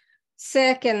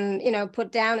sick and,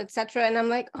 put down, etc. And I'm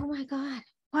like, oh my God,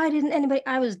 why didn't anybody?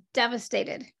 I was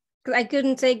devastated because I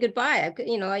couldn't say goodbye.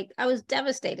 I was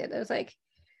devastated. I was like,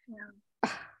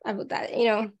 I would that,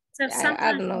 So sometimes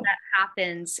I don't know. when that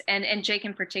happens, and Jake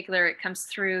in particular, it comes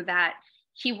through that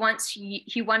he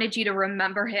wanted you to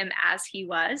remember him as he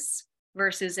was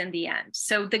versus in the end.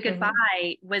 So the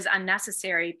goodbye was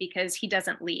unnecessary because he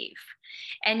doesn't leave.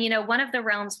 And, one of the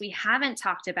realms we haven't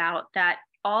talked about that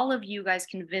all of you guys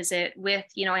can visit with,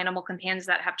 animal companions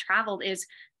that have traveled is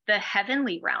the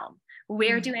heavenly realm.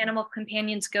 Where do animal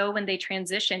companions go when they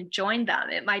transition? Join them.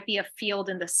 It might be a field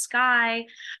in the sky.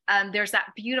 There's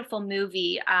that beautiful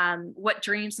movie, What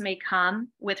Dreams May Come,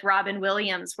 with Robin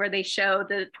Williams, where they show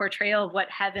the portrayal of what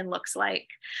heaven looks like.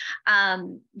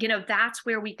 That's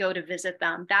where we go to visit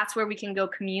them. That's where we can go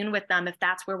commune with them if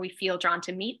that's where we feel drawn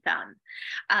to meet them.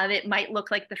 It might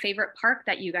look like the favorite park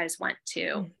that you guys went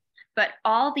to. But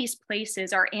all these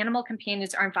places, our animal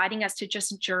companions are inviting us to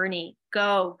just journey,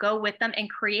 go with them and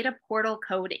create a portal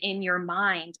code in your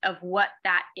mind of what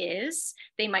that is.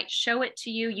 They might show it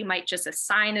to you. You might just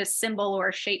assign a symbol or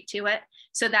a shape to it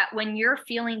so that when you're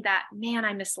feeling that, man,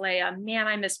 I miss Leah, man,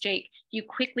 I miss Jake, you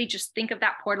quickly just think of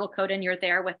that portal code and you're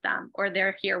there with them or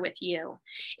they're here with you.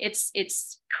 It's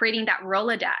creating that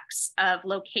Rolodex of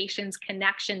locations,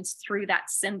 connections through that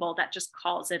symbol that just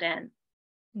calls it in.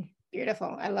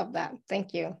 Beautiful. I love that.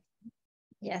 Thank you.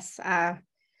 Yes.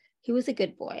 He was a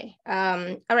good boy.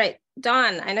 All right,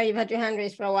 Dawn, I know you've had your hand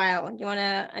raised for a while. You want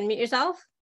to unmute yourself?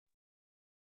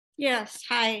 Yes.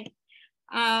 Hi.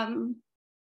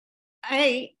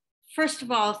 I, first of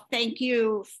all, thank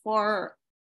you for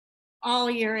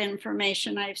all your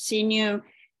information. I've seen you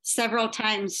several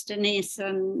times, Denise,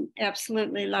 and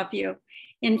absolutely love you.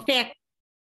 In fact,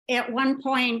 at one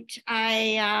point,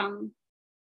 I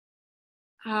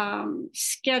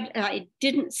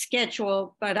didn't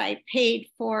schedule, but I paid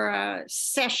for a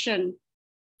session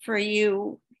for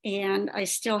you, and I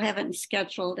still haven't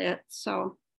scheduled it.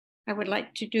 So I would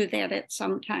like to do that at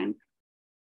some time.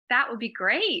 That would be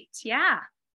great. Yeah.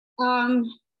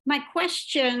 My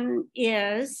question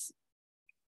is,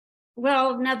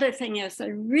 well, another thing is I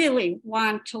really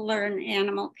want to learn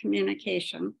animal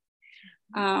communication.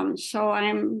 So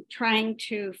I'm trying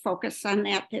to focus on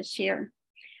that this year.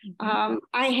 I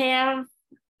have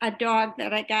a dog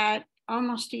that I got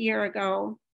almost a year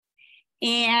ago,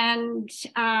 and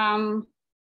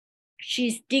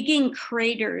she's digging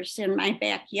craters in my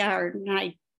backyard, and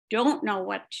I don't know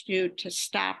what to do to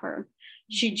stop her.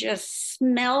 She just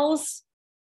smells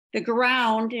the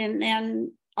ground, and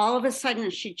then all of a sudden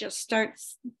she just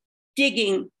starts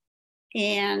digging.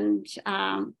 And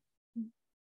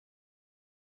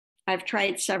I've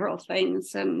tried several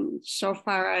things, and so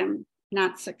far I'm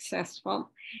not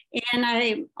successful. And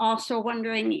I'm also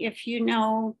wondering if you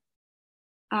know,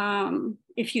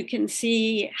 if you can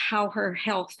see how her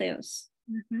health is.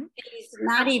 He's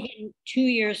not even 2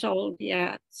 years old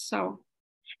yet. So.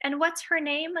 And what's her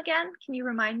name again? Can you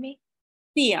remind me?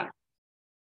 Thea.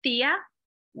 Thea?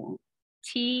 Yeah.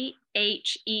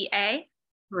 Thea?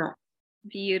 Correct.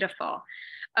 Beautiful.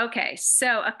 Okay,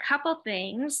 so a couple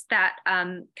things that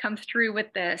come through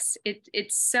with this.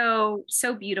 It's so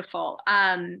beautiful.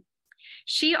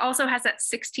 She also has that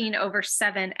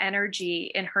 16/7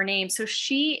 energy in her name. So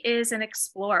she is an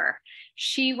explorer.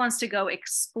 She wants to go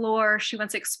explore. She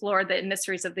wants to explore the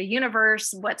mysteries of the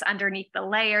universe, what's underneath the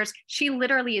layers. She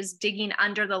literally is digging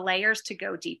under the layers to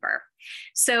go deeper.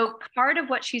 So part of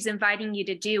what she's inviting you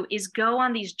to do is go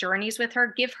on these journeys with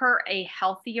her, give her a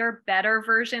healthier, better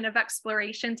version of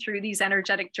exploration through these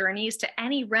energetic journeys to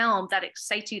any realm that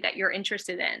excites you, that you're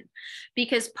interested in.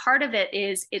 Because part of it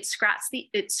is it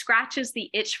scratches the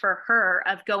itch for her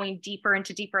of going deeper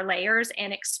into deeper layers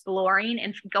and exploring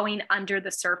and going under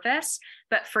the surface.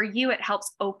 But for you, it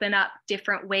helps open up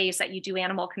different ways that you do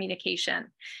animal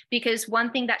communication. Because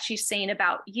one thing that she's saying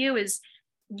about you is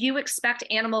you expect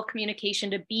animal communication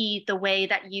to be the way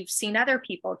that you've seen other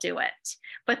people do it,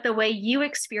 but the way you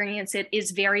experience it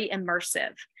is very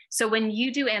immersive. So when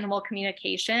you do animal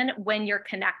communication, when you're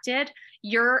connected,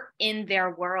 you're in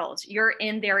their world, you're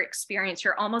in their experience,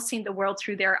 you're almost seeing the world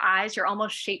through their eyes, you're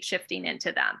almost shape-shifting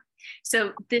into them.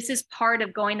 So this is part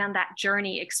of going on that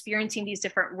journey, experiencing these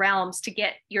different realms to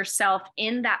get yourself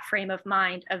in that frame of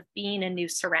mind of being in new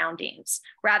surroundings.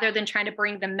 Rather than trying to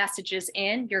bring the messages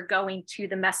in, you're going to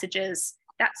the messages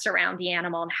that surround the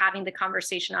animal and having the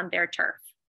conversation on their turf.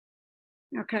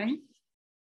 Okay.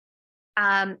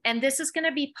 And this is going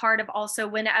to be part of also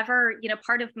whenever,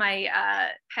 part of my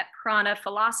pet prana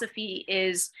philosophy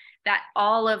is that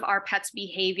all of our pets'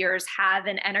 behaviors have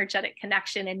an energetic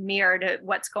connection and mirror to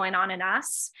what's going on in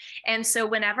us. And so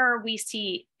whenever we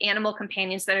see animal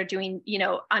companions that are doing,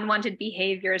 unwanted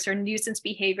behaviors or nuisance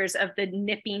behaviors of the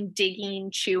nipping,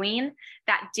 digging, chewing,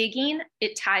 that digging,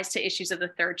 it ties to issues of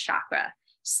the third chakra.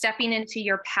 Stepping into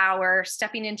your power,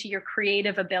 stepping into your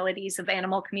creative abilities of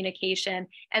animal communication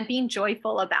and being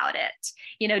joyful about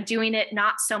it, doing it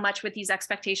not so much with these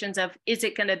expectations of, is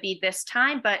it going to be this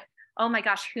time, but oh my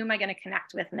gosh, who am I going to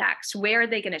connect with next? Where are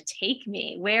they going to take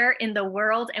me? Where in the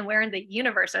world and where in the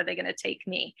universe are they going to take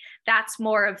me? That's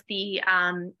more of the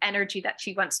energy that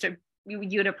she wants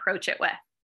you to approach it with.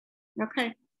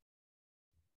 Okay.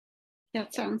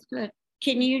 That sounds good.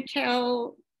 Can you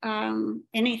tell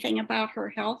anything about her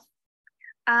health?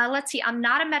 Let's see, I'm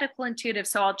not a medical intuitive,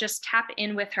 so I'll just tap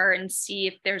in with her and see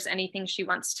if there's anything she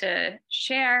wants to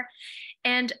share.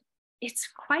 And it's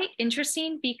quite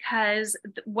interesting because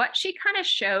what she kind of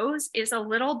shows is a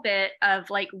little bit of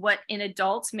like what in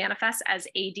adults manifests as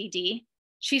ADD.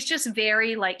 She's just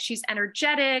very she's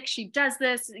energetic. She does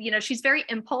this, she's very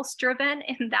impulse driven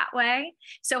in that way.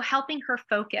 So helping her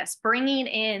focus, bringing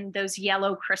in those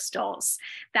yellow crystals,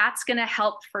 that's going to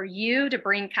help for you to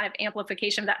bring kind of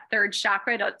amplification of that third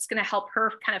chakra. It's going to help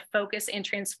her kind of focus and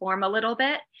transform a little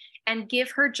bit and give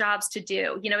her jobs to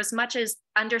do, as much as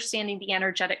understanding the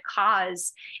energetic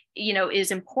cause,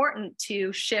 is important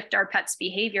to shift our pet's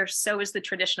behavior. So is the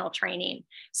traditional training.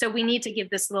 So we need to give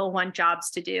this little one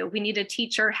jobs to do. We need to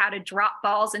teach her how to drop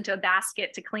balls into a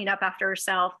basket to clean up after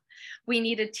herself. We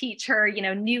need to teach her,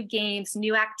 new games,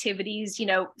 new activities,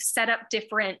 set up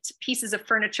different pieces of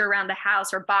furniture around the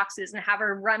house or boxes and have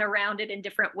her run around it in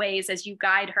different ways as you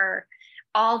guide her.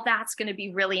 All that's going to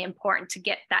be really important to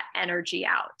get that energy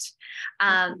out.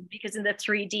 Because in the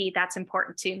 3D, that's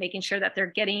important too, making sure that they're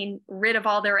getting rid of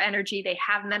all their energy, they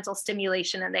have mental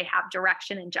stimulation, and they have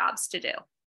direction and jobs to do.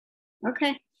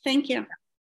 Okay, thank you.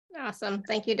 Awesome.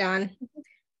 Thank you, Dawn.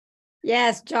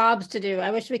 Yes, jobs to do.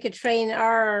 I wish we could train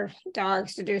our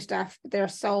dogs to do stuff, but they're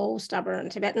so stubborn.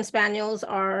 Tibetan Spaniels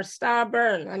are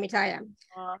stubborn, let me tell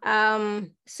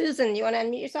you. Susan, you want to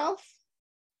unmute yourself?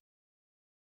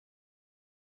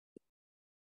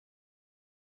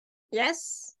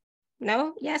 Yes.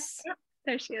 No. Yes. Yep,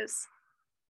 there she is.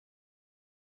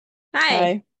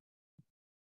 Hi.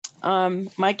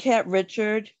 My cat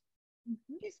Richard,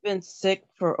 he's been sick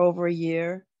for over a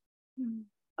year.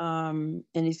 And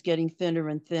he's getting thinner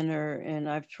and thinner, and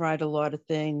I've tried a lot of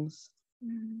things.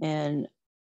 And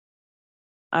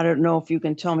I don't know if you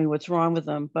can tell me what's wrong with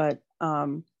him, but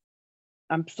I'm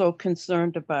so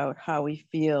concerned about how he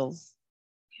feels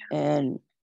and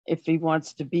if he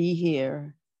wants to be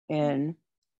here. And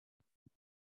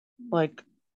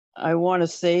I want to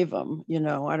save him,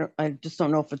 I just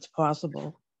don't know if it's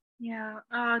possible. Yeah.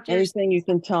 Anything you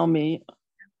can tell me.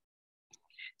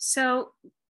 So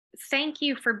thank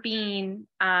you for being,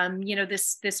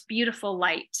 this beautiful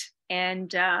light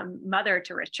and mother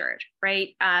to Richard,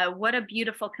 right? What a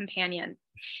beautiful companion.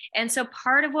 And so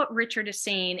part of what Richard is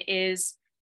saying is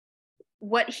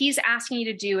what he's asking you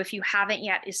to do, if you haven't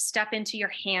yet, is step into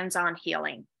your hands-on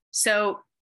healing. So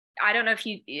I don't know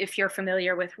if you're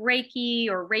familiar with Reiki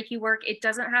or Reiki work. It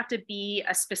doesn't have to be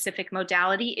a specific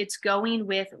modality. It's going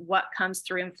with what comes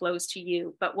through and flows to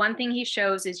you. But one thing he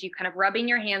shows is you kind of rubbing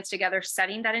your hands together,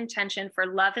 setting that intention for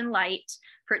love and light,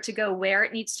 for it to go where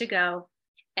it needs to go,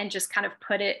 and just kind of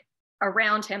put it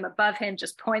around him, above him,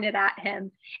 just point it at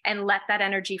him, and let that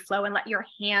energy flow and let your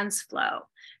hands flow.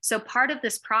 So part of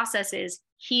this process is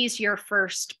he's your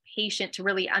first patient to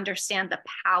really understand the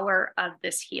power of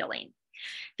this healing.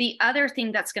 The other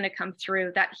thing that's going to come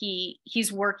through that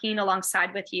he's working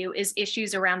alongside with you is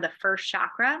issues around the first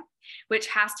chakra, which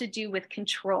has to do with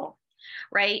control,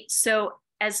 right? So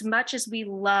as much as we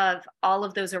love all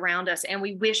of those around us and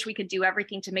we wish we could do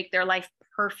everything to make their life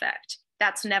perfect,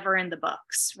 that's never in the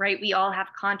books, right? We all have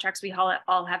contracts, we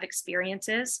all have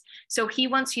experiences. So he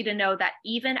wants you to know that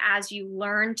even as you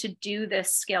learn to do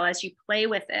this skill, as you play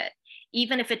with it,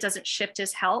 even if it doesn't shift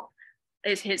his health,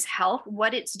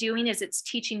 what it's doing is it's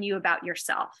teaching you about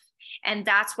yourself. And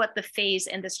that's what the phase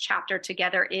in this chapter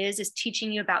together is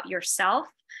teaching you about yourself,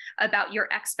 about your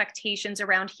expectations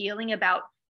around healing, about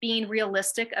being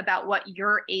realistic about what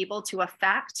you're able to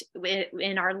affect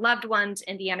in our loved ones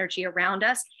and the energy around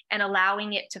us, and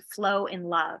allowing it to flow in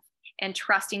love and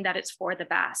trusting that it's for the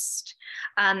best.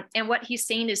 And what he's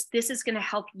saying is this is going to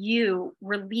help you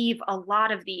relieve a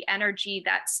lot of the energy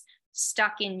that's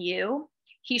stuck in you.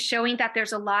 He's showing that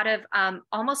there's a lot of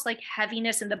almost like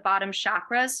heaviness in the bottom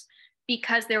chakras,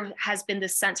 because there has been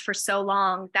this sense for so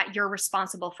long that you're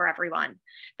responsible for everyone,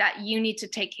 that you need to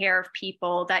take care of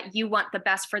people, that you want the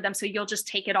best for them. So you'll just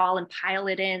take it all and pile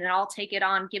it in, and I'll take it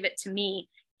on, give it to me.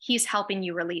 He's helping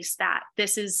you release that.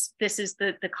 This is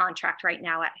the contract right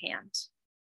now at hand.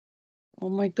 Oh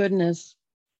my goodness.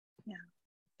 Yeah.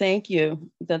 Thank you.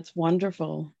 That's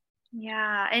wonderful.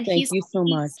 Yeah. And Thank you so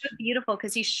much. So beautiful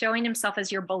because he's showing himself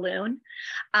as your balloon.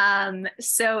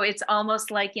 So it's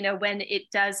almost like, when it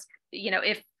does,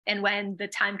 if and when the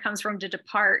time comes for him to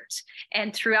depart,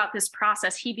 and throughout this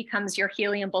process, he becomes your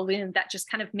helium balloon that just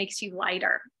kind of makes you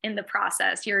lighter in the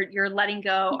process. You're letting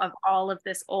go of all of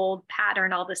this old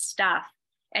pattern, all this stuff,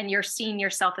 and you're seeing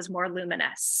yourself as more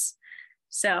luminous.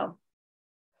 So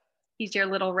he's your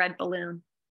little red balloon.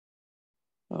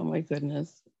 Oh my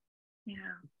goodness. Yeah.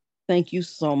 Thank you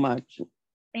so much.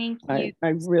 Thank you. I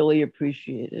really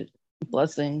appreciate it.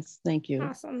 Blessings. Thank you.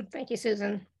 Awesome. Thank you,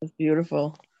 Susan. It's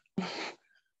beautiful.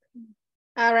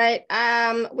 All right.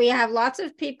 We have lots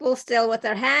of people still with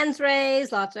their hands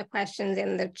raised, lots of questions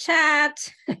in the chat.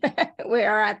 We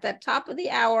are at the top of the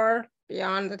hour,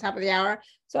 beyond the top of the hour.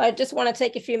 So I just want to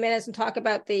take a few minutes and talk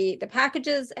about the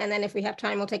packages. And then if we have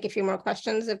time, we'll take a few more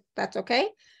questions, if that's okay.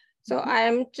 So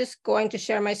I'm just going to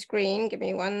share my screen. Give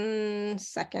me 1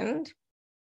 second.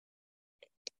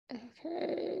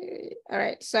 Okay. All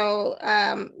right. So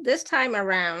this time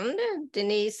around,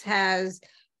 Denise has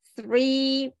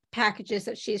 3 packages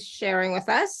that she's sharing with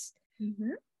us.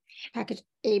 Package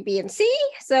A, B, and C.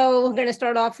 So we're going to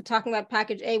start off with talking about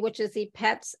package A, which is the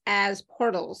pets as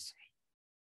portals.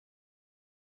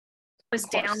 Was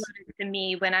downloaded to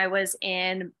me when I was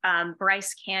in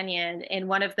Bryce Canyon, in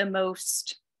one of the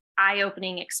most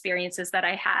eye-opening experiences that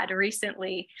I had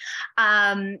recently.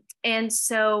 And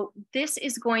so this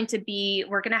is going to be,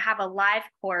 we're going to have a live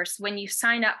course. When you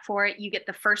sign up for it, you get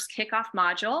the first kickoff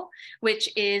module, which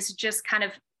is just kind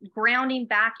of grounding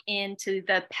back into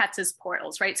the pets as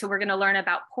portals, right? So we're going to learn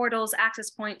about portals,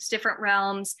 access points, different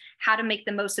realms, how to make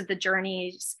the most of the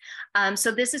journeys.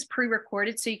 So this is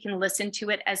pre-recorded, so you can listen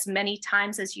to it as many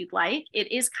times as you'd like.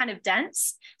 It is kind of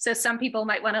dense, so some people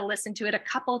might want to listen to it a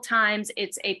couple times.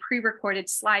 It's a pre-recorded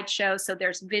slideshow, so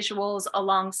there's visuals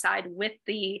alongside with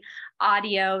the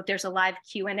audio. There's a live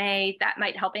Q&A that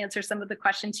might help answer some of the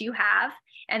questions you have,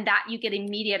 and that you get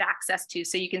immediate access to,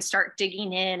 so you can start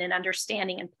digging in and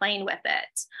understanding and playing with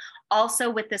it. Also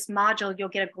with this module, you'll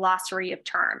get a glossary of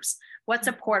terms. What's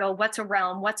a portal? What's a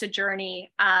realm? What's a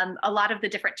journey? A lot of the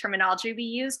different terminology we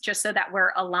use, just so that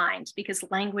we're aligned, because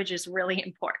language is really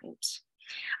important.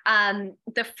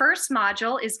 The first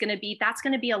module is going to be, that's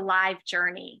going to be a live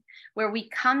journey where we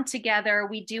come together,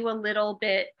 we do a little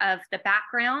bit of the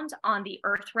background on the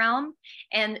earth realm,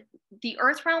 and the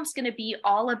earth realm is going to be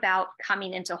all about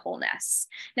coming into wholeness.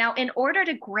 Now, in order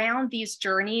to ground these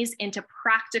journeys into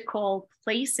practical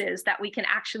places that we can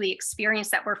actually experience,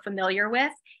 that we're familiar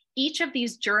with, each of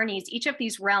these journeys, each of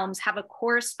these realms have a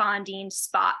corresponding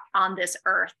spot on this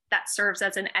earth that serves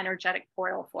as an energetic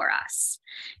portal for us.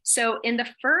 So in the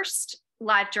first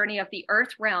live journey of the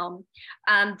Earth realm,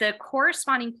 the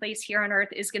corresponding place here on Earth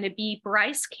is going to be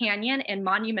Bryce Canyon and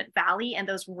Monument Valley and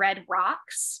those red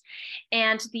rocks.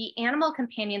 And the animal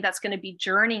companion that's going to be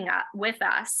journeying with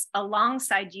us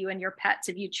alongside you and your pets,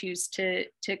 if you choose to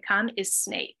come, is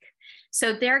Snake.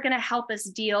 So they're going to help us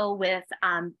deal with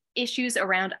issues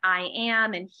around I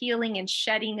am and healing and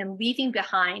shedding and leaving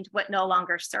behind what no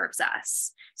longer serves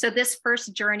us. So this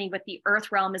first journey with the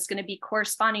Earth realm is going to be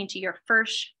corresponding to your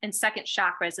first and second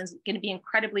chakras and is going to be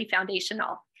incredibly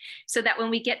foundational. So that when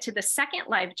we get to the second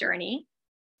life journey,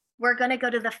 we're going to go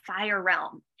to the fire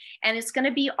realm, and it's going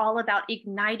to be all about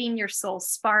igniting your soul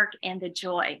spark and the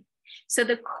joy. So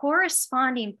the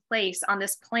corresponding place on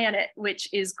this planet, which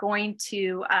is going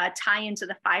to tie into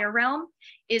the fire realm,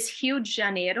 is Rio de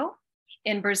Janeiro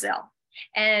in Brazil.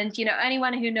 And, you know,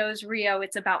 anyone who knows Rio,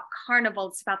 it's about carnival,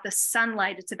 it's about the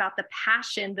sunlight, it's about the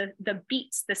passion, the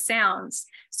beats, the sounds.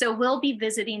 So we'll be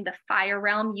visiting the fire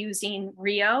realm using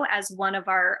Rio as one of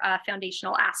our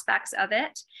foundational aspects of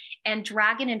it. And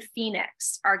Dragon and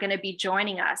Phoenix are going to be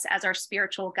joining us as our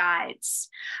spiritual guides,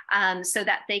 so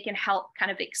that they can help kind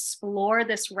of explore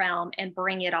this realm and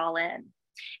bring it all in.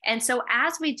 And so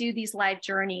as we do these live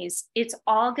journeys, it's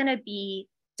all going to be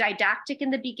didactic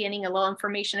in the beginning, a little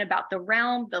information about the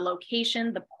realm, the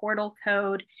location, the portal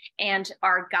code, and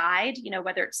our guide, you know,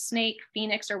 whether it's Snake,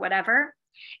 Phoenix, or whatever.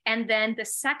 And then the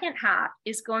second half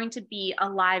is going to be a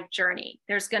live journey.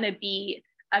 There's going to be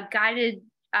a guided,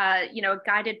 a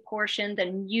guided portion,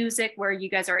 the music where you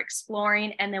guys are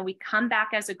exploring, and then we come back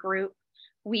as a group.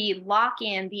 We lock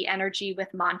in the energy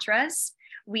with mantras.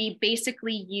 We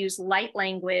basically use light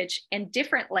language and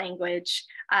different language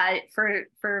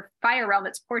for fire realm,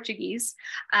 it's Portuguese.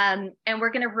 And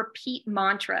we're going to repeat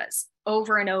mantras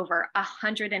over and over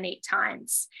 108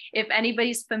 times. If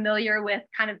anybody's familiar with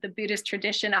kind of the Buddhist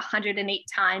tradition, 108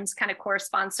 times kind of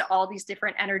corresponds to all these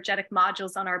different energetic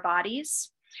modules on our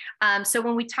bodies. So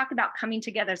when we talk about coming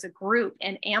together as a group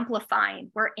and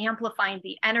amplifying, we're amplifying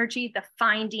the energy, the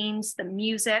findings, the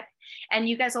music, and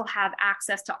you guys will have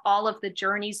access to all of the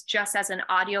journeys just as an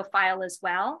audio file as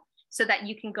well, so that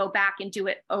you can go back and do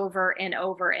it over and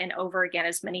over and over again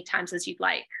as many times as you'd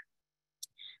like.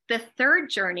 The third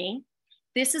journey,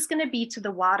 this is going to be to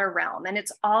the water realm, and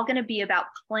it's all going to be about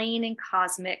plane and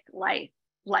cosmic light.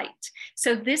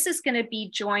 So this is going to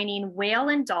be joining whale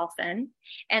and dolphin,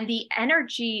 and the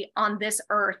energy on this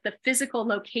earth, the physical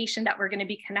location that we're going to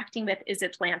be connecting with is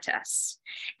Atlantis.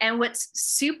 And what's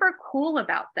super cool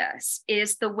about this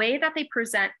is the way that they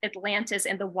present Atlantis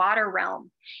in the water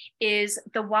realm is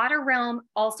the water realm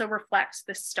also reflects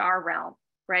the star realm,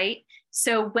 right?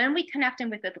 So when we connect in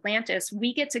with Atlantis,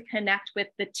 we get to connect with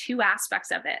the two aspects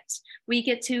of it. We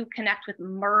get to connect with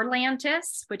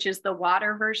Merlantis, which is the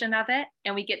water version of it,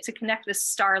 and we get to connect with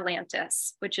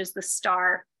Starlantis, which is the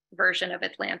star version of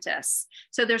Atlantis.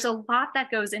 So there's a lot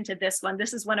that goes into this one.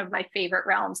 This is one of my favorite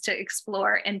realms to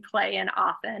explore and play in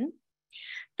often.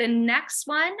 The next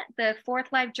one, the fourth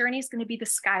life journey, is going to be the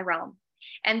sky realm.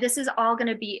 And this is all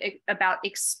going to be about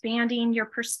expanding your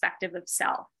perspective of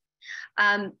self.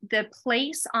 The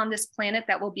place on this planet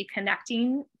that we'll be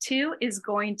connecting to is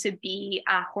going to be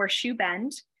Horseshoe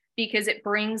Bend, because it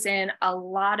brings in a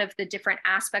lot of the different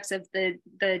aspects of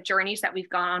the journeys that we've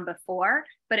gone on before,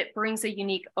 but it brings a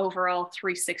unique overall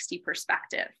 360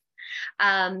 perspective.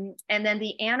 And then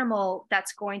the animal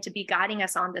that's going to be guiding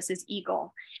us on this is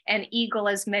eagle. And eagle,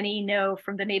 as many know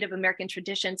from the Native American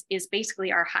traditions, is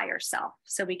basically our higher self.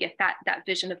 So we get that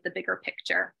vision of the bigger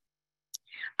picture.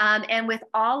 And with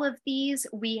all of these,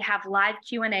 we have live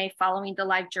Q&A following the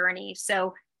live journey.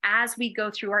 So as we go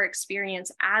through our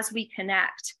experience, as we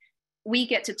connect, we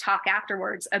get to talk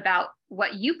afterwards about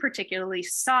what you particularly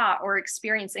saw or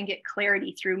experienced and get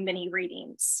clarity through mini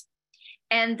readings.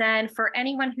 And then for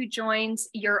anyone who joins,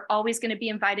 you're always going to be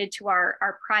invited to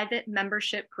our private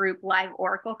membership group live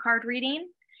oracle card reading.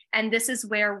 And this is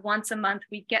where once a month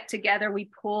we get together, we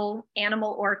pull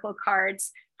animal oracle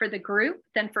cards for the group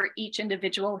than for each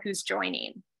individual who's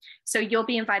joining. So you'll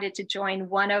be invited to join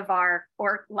one of our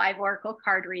live oracle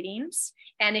card readings.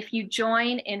 And if you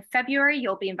join in February,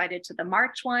 you'll be invited to the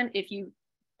March one. If you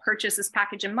purchase this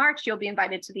package in March, you'll be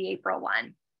invited to the April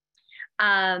one.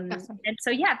 Awesome. And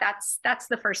so, yeah, that's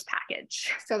the first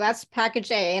package. So that's package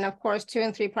A. And of course, 2-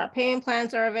 and 3-part payment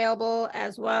plans are available,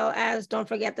 as well as don't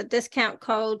forget the discount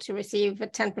code to receive a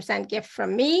 10% gift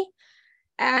from me.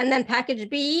 And then package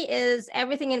B is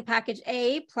everything in package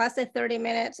A plus a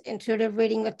 30-minute intuitive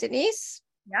reading with Denise.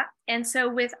 Yeah. And so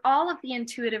with all of the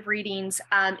intuitive readings,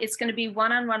 it's going to be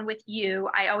one-on-one with you.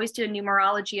 I always do a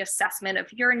numerology assessment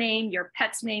of your name, your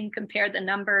pet's name, compare the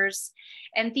numbers.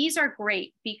 And these are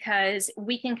great because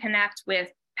we can connect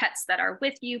with pets that are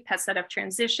with you, pets that have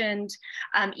transitioned.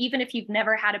 Even if you've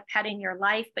never had a pet in your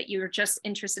life, but you're just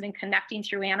interested in connecting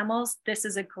through animals, this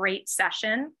is a great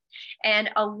session. And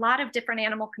a lot of different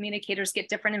animal communicators get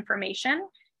different information.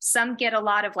 Some get a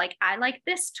lot of like, I like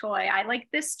this toy, I like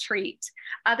this treat.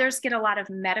 Others get a lot of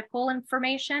medical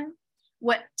information.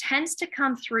 What tends to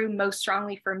come through most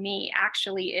strongly for me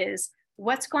actually is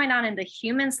what's going on in the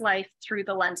human's life through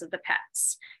the lens of the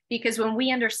pets. Because when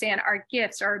we understand our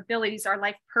gifts, our abilities, our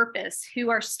life purpose, who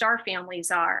our star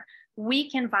families are, we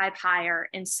can vibe higher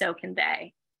and so can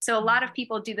they. So a lot of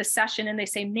people do the session and they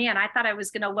say, man, I thought I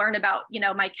was going to learn about,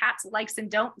 my cat's likes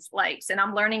and don'ts likes. And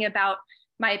I'm learning about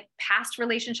my past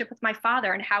relationship with my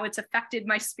father and how it's affected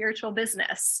my spiritual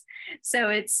business. So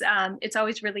it's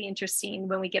always really interesting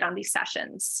when we get on these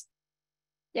sessions.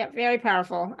 Yeah, very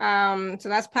powerful. So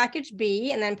that's package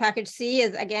B, and then package C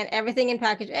is again everything in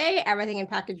package A, everything in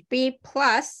package B,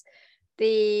 plus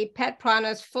the Pet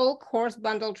Prana's full course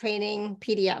bundle training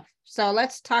PDF. So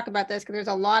let's talk about this because there's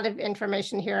a lot of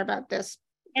information here about this.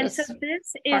 And so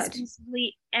this is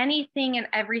basically anything and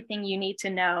everything you need to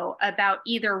know about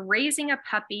either raising a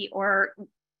puppy or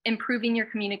improving your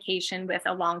communication with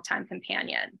a longtime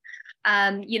companion.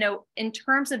 In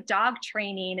terms of dog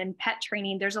training and pet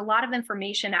training, there's a lot of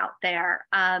information out there.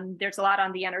 There's a lot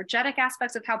on the energetic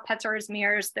aspects of how pets are as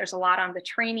mirrors. There's a lot on the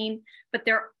training, but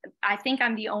I think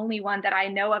I'm the only one that I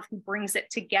know of who brings it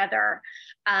together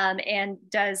and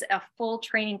does a full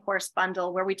training course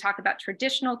bundle where we talk about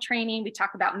traditional training, we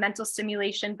talk about mental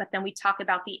stimulation, but then we talk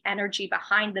about the energy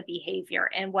behind the behavior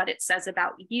and what it says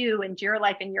about you and your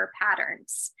life and your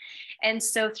patterns. And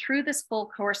so through this full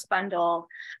course bundle,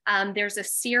 there's a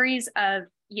series of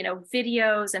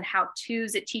videos and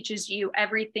how-tos. It teaches you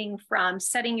everything from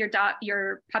setting your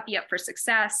puppy up for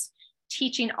success,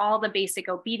 teaching all the basic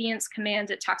obedience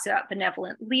commands. It talks about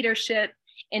benevolent leadership,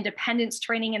 independence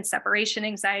training and separation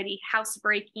anxiety,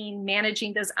 housebreaking,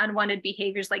 managing those unwanted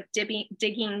behaviors like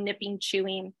digging, nipping,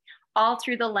 chewing, all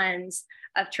through the lens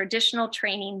of traditional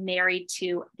training married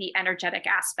to the energetic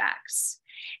aspects.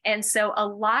 And so a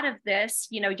lot of this,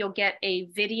 you'll get a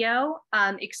video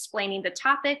explaining the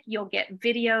topic, you'll get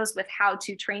videos with how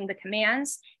to train the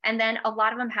commands, and then a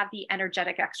lot of them have the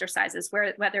energetic exercises,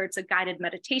 whether it's a guided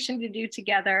meditation to do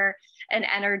together, an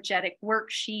energetic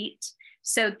worksheet.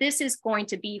 So this is going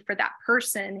to be for that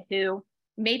person who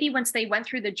maybe once they went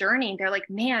through the journey, they're like,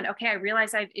 man, okay, I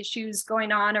realize I have issues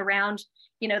going on around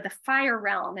the fire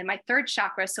realm and my third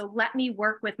chakra. So let me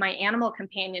work with my animal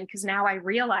companion because now I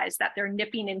realize that their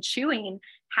nipping and chewing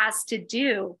has to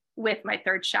do with my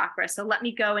third chakra. So let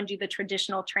me go and do the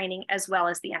traditional training as well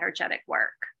as the energetic work.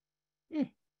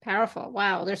 Powerful.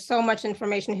 Wow. There's so much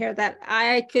information here that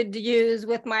I could use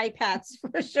with my pets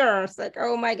for sure. It's like,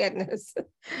 oh my goodness.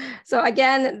 So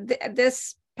again,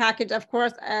 this package, of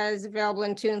course, is available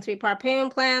in 2 and 3-part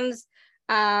payment plans.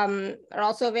 Are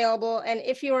also available. And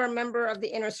if you are a member of the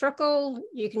Inner Circle,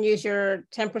 you can use your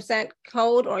 10%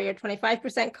 code or your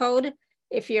 25% code.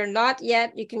 If you're not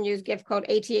yet, you can use gift code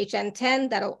ATHN10.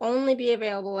 That'll only be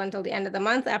available until the end of the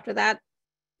month. After that,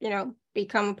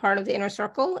 become part of the Inner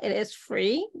Circle. It is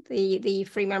free, the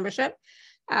free membership.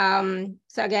 So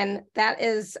again, that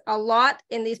is a lot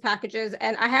in these packages.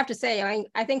 And I have to say,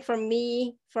 I think for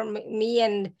me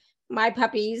and my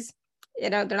puppies,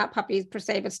 they're not puppies per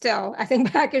se, but still, I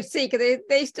think package C, because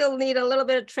they still need a little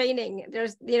bit of training.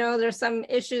 There's some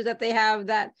issues that they have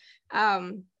that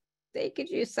they could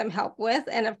use some help with.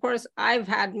 And of course, I've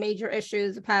had major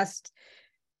issues the past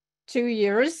 2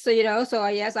 years. So,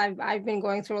 yes, I've been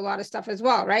going through a lot of stuff as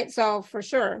well. Right. So for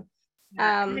sure.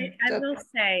 I will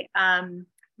say,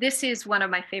 this is one of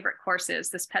my favorite courses,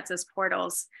 this Pets as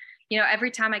Portals.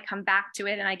 Every time I come back to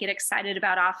it and I get excited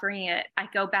about offering it, I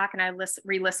go back and I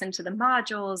re-listen to the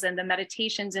modules and the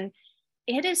meditations, and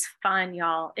it is fun,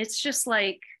 y'all. It's just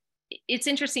like, it's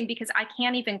interesting because I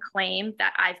can't even claim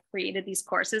that I've created these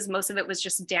courses. Most of it was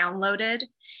just downloaded.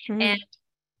 Mm-hmm. And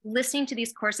listening to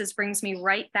these courses brings me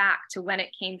right back to when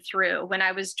it came through, when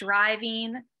I was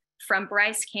driving from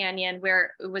Bryce Canyon,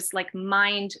 where it was like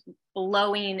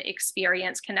mind-blowing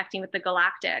experience connecting with the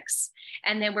galactics.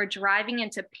 And then we're driving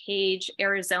into Page,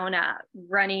 Arizona,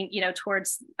 running,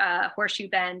 towards Horseshoe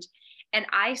Bend. and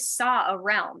I saw a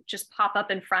realm just pop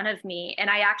up in front of me, and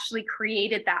I actually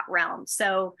created that realm.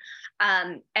 So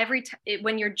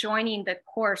when you're joining the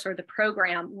course or the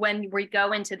program, when we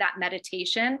go into that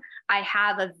meditation, I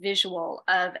have a visual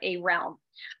of a realm.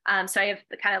 So I have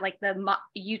kind of like the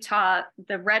Utah,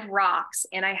 the red rocks,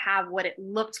 and I have what it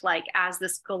looked like as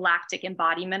this galactic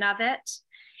embodiment of it.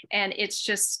 And it's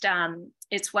just,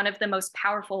 it's one of the most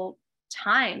powerful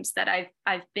times that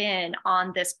I've been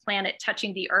on this planet,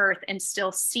 touching the earth and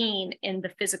still seeing in the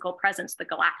physical presence the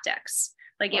galactics.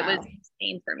 Like, it was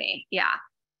insane for me. Yeah.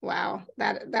 Wow.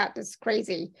 That is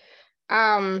crazy.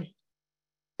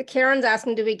 Karen's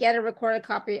asking, do we get a recorded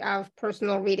copy of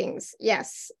personal readings?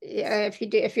 Yes.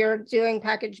 If you're doing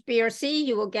package B or C,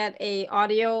 you will get a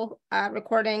audio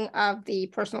recording of the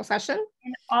personal session.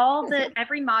 And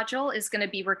every module is going to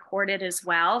be recorded as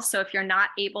well. So if you're not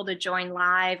able to join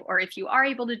live, or if you are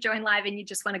able to join live and you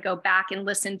just want to go back and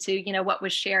listen to, what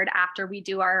was shared after we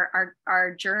do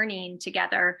our journeying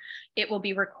together, it will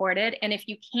be recorded. And if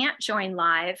you can't join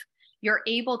live, you're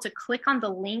able to click on the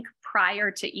link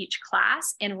prior to each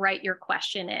class and write your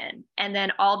question in, and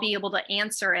then I'll be able to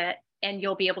answer it, and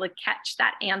you'll be able to catch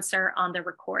that answer on the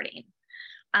recording.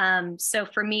 So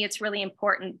for me, it's really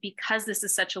important, because this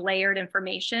is such layered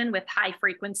information with high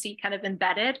frequency kind of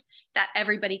embedded, that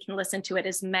everybody can listen to it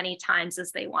as many times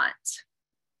as they want.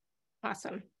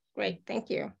 Awesome. Great.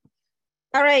 Thank you.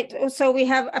 All right, so we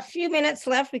have a few minutes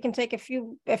left. We can take a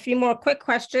few more quick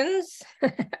questions.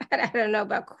 I don't know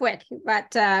about quick,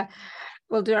 but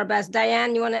we'll do our best.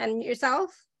 Diane, you want to unmute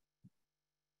yourself?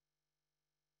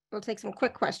 We'll take some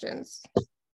quick questions.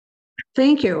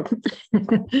 Thank you.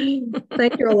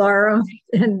 Thank you, Laura.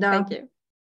 And thank you.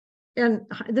 And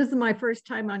this is my first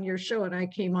time on your show, and I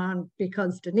came on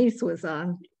because Denise was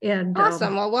on. And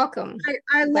awesome. Well, welcome.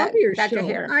 I love your show. You're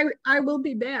here. I will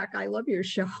be back. I love your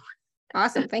show.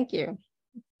 Awesome. Thank you.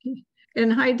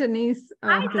 And hi, Denise.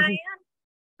 Hi, Diane.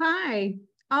 Hi.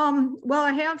 Well,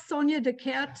 I have Sonia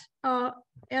DeCat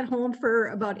at home for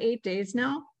about 8 days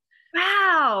now.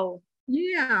 Wow.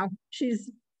 Yeah,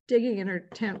 she's digging in her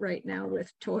tent right now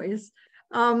with toys.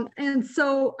 And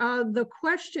so the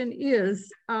question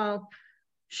is,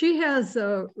 she has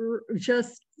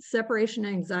just separation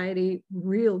anxiety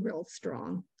real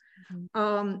strong.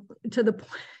 To the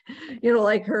point,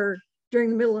 like her,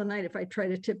 during the middle of the night, if I try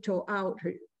to tiptoe out,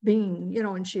 her being,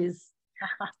 and she's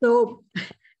so,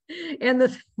 and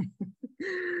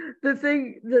the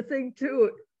thing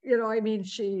too,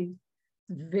 she's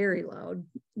very loud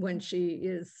when she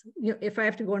is, if I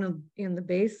have to go in the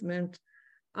basement,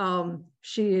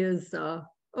 she is, oh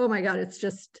my God, it's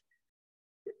just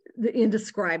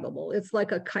indescribable. It's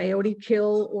like a coyote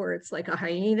kill, or it's like a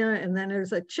hyena, and then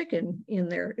there's a chicken in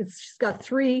there. She's got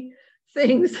 3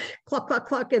 things, cluck, cluck,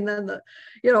 cluck, and then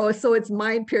so it's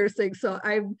mind piercing. So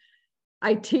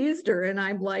I teased her, and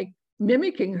I'm like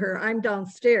mimicking her. I'm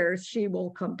downstairs, she will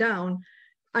come down.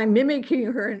 I'm mimicking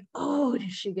her, and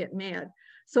does she get mad?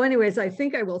 So anyways, I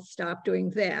think I will stop doing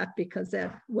that, because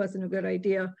that wasn't a good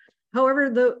idea. However,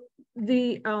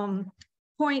 the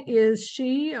point is,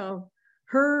 the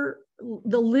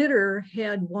litter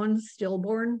had 1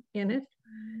 stillborn in it.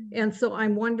 And so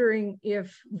I'm wondering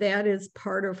if that is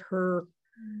part of her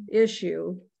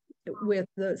issue with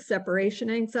the separation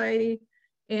anxiety.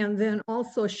 And then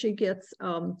also she gets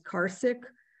car sick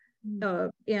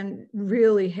and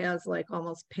really has like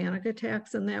almost panic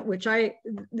attacks and that, which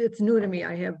it's new to me.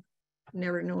 I have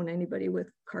never known anybody with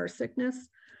car sickness.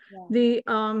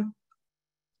 Yeah.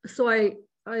 So I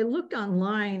looked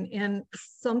online, and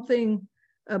something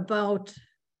about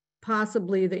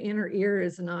possibly the inner ear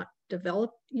is not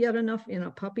developed yet enough in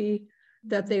a puppy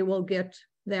that they will get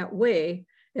that way.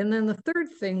 And then the third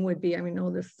thing would be, I know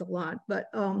this is a lot, but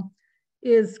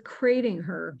is crating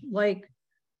her. Like,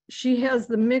 she has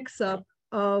the mix up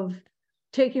of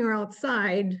taking her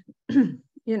outside,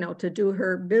 to do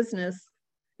her business.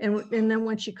 And then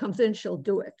when she comes in, she'll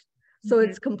do it. So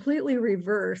it's completely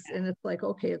reverse. And it's like,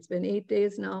 okay, it's been 8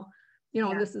 days now.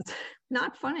 This is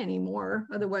not fun anymore.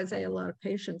 Otherwise, I had a lot of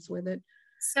patience with it.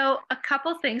 So a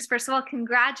couple things. First of all,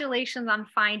 congratulations on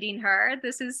finding her.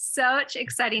 This is such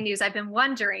exciting news. I've been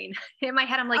wondering in my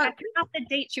head, I'm like, I forgot the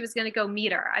date she was going to go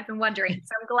meet her. I've been wondering.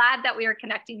 So I'm glad that we are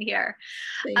connecting here.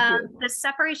 Thank you. The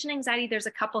separation anxiety, there's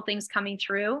a couple things coming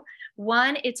through.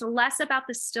 One, it's less about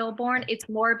the stillborn. It's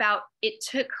more about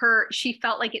she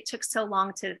felt like it took so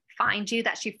long to find you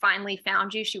that she finally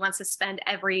found you. She wants to spend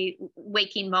every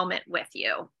waking moment with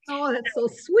you. Oh, that's so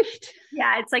sweet.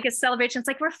 Yeah, it's like a celebration. It's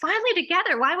like, we're finally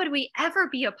together. Why would we ever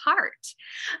be apart?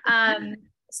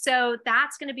 So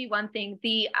that's going to be one thing.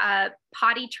 The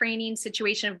potty training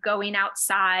situation of going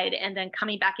outside and then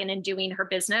coming back in and doing her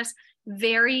business,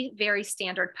 very, very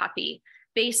standard puppy.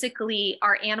 Basically,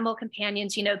 our animal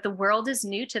companions, you know, the world is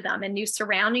new to them and new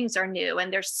surroundings are new,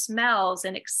 and there's smells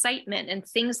and excitement and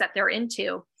things that they're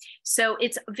into. So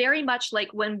it's very much like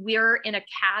when we're in a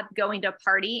cab going to a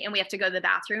party and we have to go to the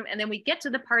bathroom, and then we get to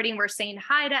the party and we're saying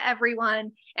hi to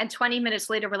everyone, and 20 minutes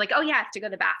later we're like, oh yeah, I have to go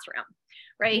to the bathroom.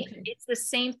 Right? Okay. It's the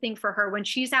same thing for her. When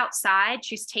she's outside,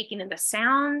 she's taking in the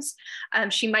sounds.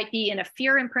 She might be in a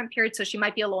fear imprint period, so she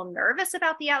might be a little nervous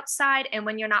about the outside. And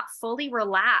when you're not fully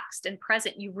relaxed and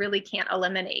present, you really can't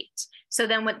eliminate. So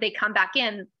then when they come back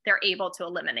in, they're able to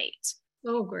eliminate.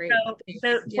 Oh, great.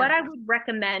 So what I would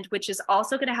recommend, which is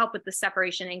also going to help with the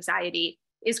separation anxiety,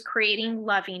 is creating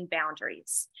loving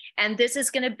boundaries. And this is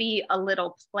going to be a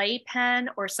little playpen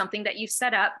or something that you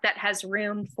set up that has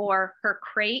room for her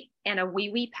crate and a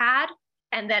wee-wee pad.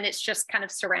 And then it's just kind of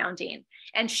surrounding.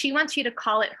 And she wants you to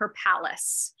call it her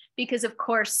palace because, of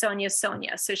course, Sonia's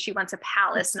Sonia. So she wants a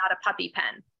palace, not a puppy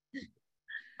pen.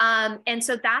 And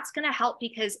so that's going to help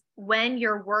because when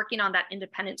you're working on that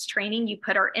independence training, you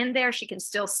put her in there, she can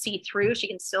still see through, she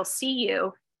can still see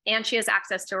you, and she has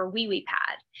access to her wee-wee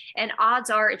pad. And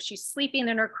odds are if she's sleeping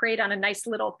in her crate on a nice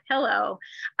little pillow,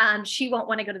 she won't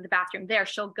want to go to the bathroom there.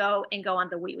 She'll go on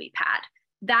the wee-wee pad.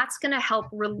 That's going to help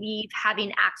relieve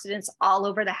having accidents all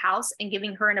over the house and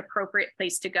giving her an appropriate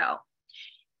place to go.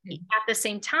 At the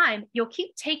same time, you'll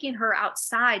keep taking her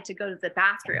outside to go to the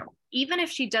bathroom. Even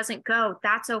if she doesn't go,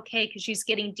 that's okay because she's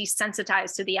getting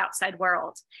desensitized to the outside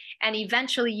world. And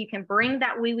eventually you can bring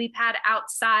that wee-wee pad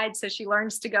outside so she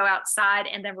learns to go outside,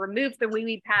 and then remove the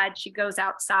wee-wee pad, she goes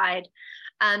outside.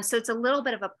 So it's a little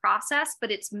bit of a process,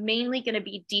 but it's mainly going to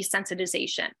be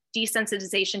desensitization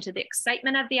to the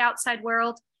excitement of the outside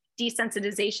world,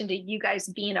 desensitization to you guys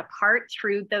being apart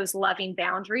through those loving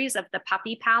boundaries of the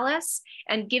puppy palace,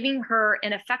 and giving her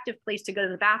an effective place to go to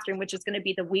the bathroom, which is going to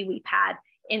be the wee-wee pad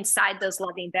inside those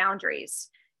loving boundaries,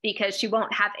 because she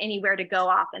won't have anywhere to go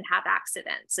off and have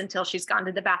accidents until she's gone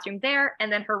to the bathroom there.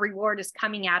 And then her reward is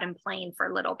coming out and playing for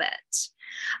a little bit.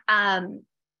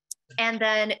 And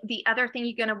then the other thing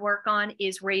you're going to work on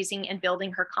is raising and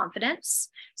building her confidence.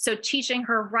 So teaching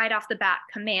her right off the bat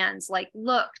commands like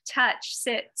look, touch,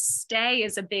 sit, stay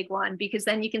is a big one, because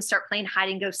then you can start playing hide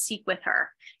and go seek with her.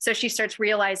 So she starts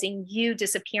realizing you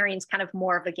disappearing is kind of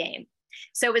more of a game.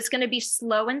 So it's going to be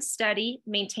slow and steady,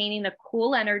 maintaining a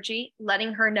cool energy,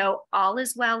 letting her know all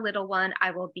is well, little one,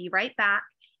 I will be right back,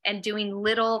 and doing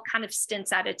little kind of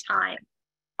stints at a time.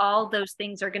 All those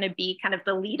things are going to be kind of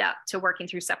the lead up to working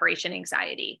through separation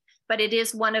anxiety. But it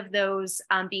is one of those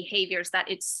behaviors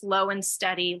that it's slow and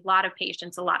steady, a lot of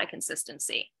patience, a lot of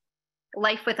consistency.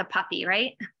 Life with a puppy,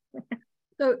 right?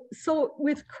 So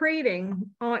with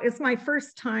crating, it's my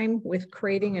first time with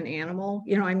crating an animal.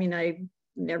 You know, I mean, I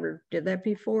never did that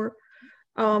before.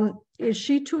 Is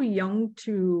she too young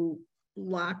to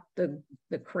lock the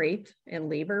crate and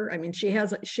leave her? I mean, she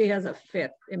has a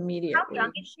fit immediately. How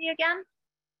young is she again?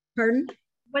 Pardon?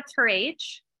 What's her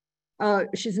age?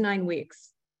 She's 9 weeks.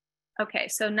 Okay,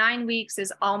 so 9 weeks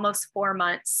is almost 4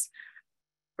 months,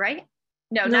 right?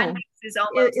 No, 9 weeks is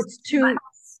almost it's 2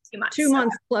 months. 2 months. 2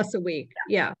 months plus a week.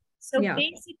 Yeah. So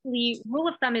basically, rule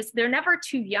of thumb is they're never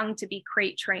too young to be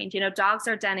crate trained. You know, dogs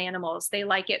are den animals. They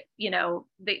like it, you know,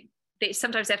 they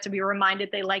sometimes have to be reminded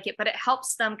they like it, but it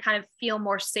helps them kind of feel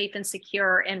more safe and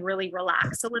secure and really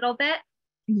relax a little bit.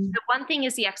 The one thing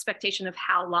is the expectation of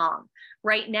how long.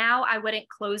 Right now, I wouldn't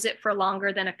close it for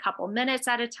longer than a couple minutes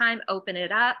at a time, open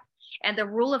it up. And the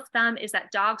rule of thumb is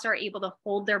that dogs are able to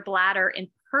hold their bladder in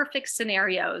perfect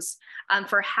scenarios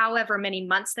for however many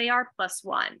months they are,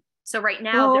 +1. So right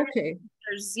now,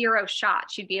 there's 0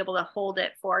 shots. You'd be able to hold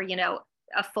it for, you know,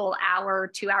 a full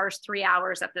hour, 2 hours, 3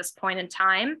 hours at this point in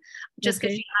time, just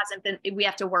because she hasn't been, we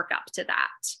have to work up to that.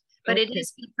 But it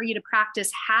is good for you to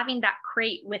practice having that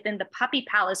crate within the puppy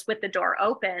palace with the door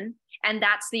open. And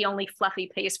that's the only fluffy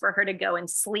place for her to go and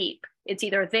sleep. It's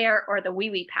either there or the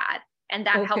wee-wee pad. And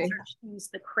that helps her choose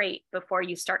the crate before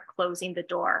you start closing the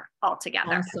door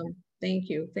altogether. Awesome. Thank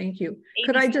you. Thank you.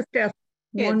 Could I just ask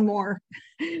one more?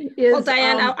 Well,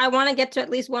 Diane, I want to get to at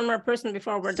least one more person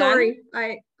before we're done. Sorry,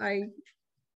 I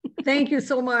thank you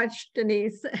so much,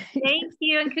 Denise. Thank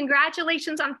you. And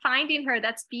congratulations on finding her.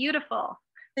 That's beautiful.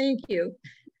 Thank you.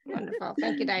 Wonderful.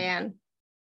 Thank you, Diane.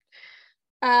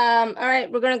 All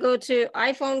right, we're going to go to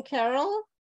iPhone Carol.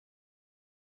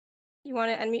 You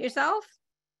want to unmute yourself?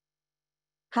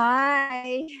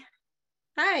 Hi.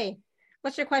 Hi.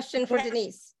 What's your question for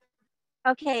Denise?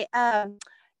 Okay. My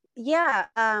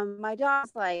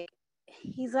dog's like,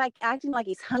 he's like acting like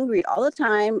he's hungry all the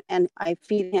time, and I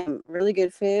feed him really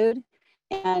good food,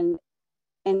 and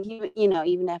he, you know,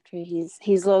 even after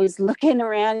he's always looking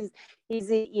around,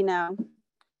 he's you know,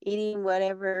 eating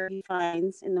whatever he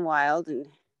finds in the wild. And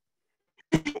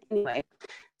anyway,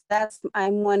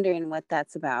 I'm wondering what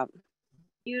that's about.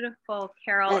 Beautiful,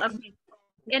 Carol. Okay.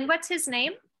 And what's his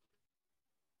name?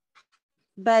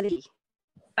 Buddy.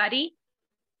 Buddy?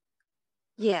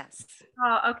 Yes.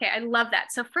 Oh, okay. I love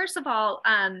that. So first of all,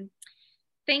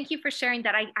 thank you for sharing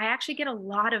that. I actually get a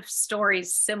lot of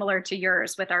stories similar to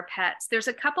yours with our pets. There's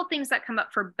a couple things that come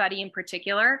up for Buddy in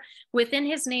particular. Within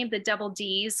his name, the double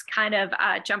D's kind of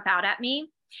jump out at me.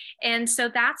 And so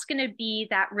that's going to be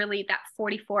that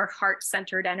 44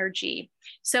 heart-centered energy.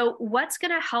 So what's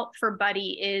going to help for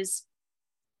Buddy is,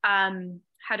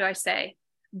 how do I say,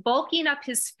 bulking up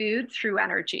his food through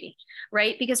energy,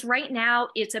 right? Because right now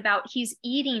it's about he's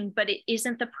eating, but it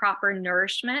isn't the proper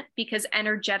nourishment because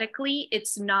energetically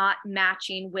it's not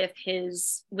matching with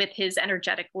his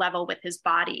energetic level with his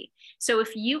body. So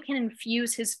if you can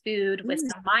infuse his food with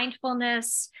some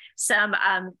mindfulness, some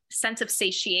sense of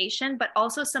satiation, but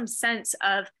also some sense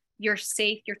of you're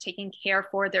safe, you're taken care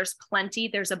for, there's plenty,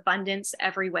 there's abundance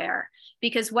everywhere.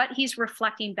 Because what he's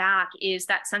reflecting back is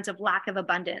that sense of lack of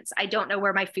abundance. I don't know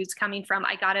where my food's coming from.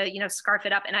 I gotta, scarf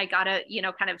it up, and I gotta,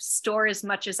 kind of store as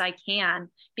much as I can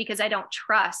because I don't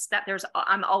trust that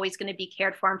I'm always going to be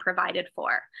cared for and provided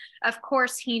for. Of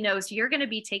course, he knows you're going to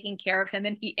be taking care of him,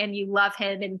 and you love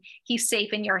him, and he's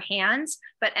safe in your hands.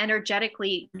 But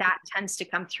energetically, that tends to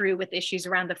come through with issues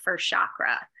around the first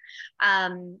chakra.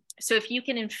 So if you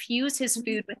can infuse his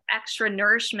food with extra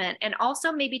nourishment, and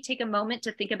also maybe take a moment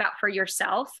to think about for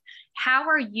yourself, how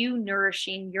are you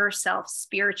nourishing yourself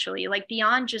spiritually? Like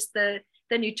beyond just the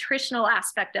nutritional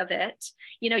aspect of it,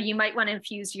 you might want to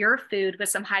infuse your food with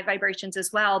some high vibrations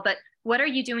as well, but what are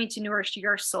you doing to nourish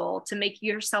your soul, to make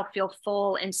yourself feel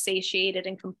full and satiated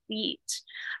and complete?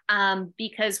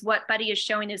 Because what Buddy is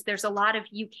showing is there's a lot of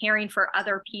you caring for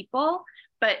other people,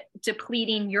 but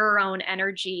depleting your own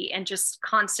energy and just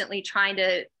constantly trying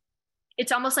to,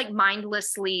 it's almost like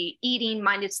mindlessly eating,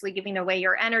 mindlessly giving away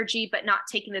your energy, but not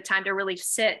taking the time to really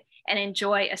sit and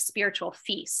enjoy a spiritual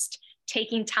feast.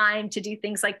 Taking time to do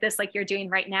things like this, like you're doing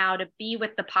right now, to be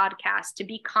with the podcast, to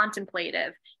be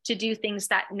contemplative, to do things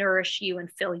that nourish you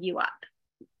and fill you up.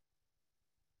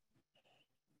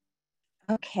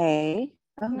 Okay.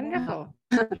 Oh, Wonderful.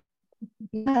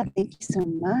 Yeah, thank you so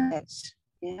much.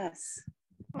 Yes.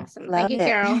 Awesome. Love Thank you,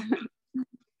 Carol.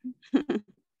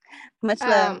 Much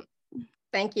love.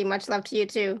 Thank you. Much love to you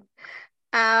too.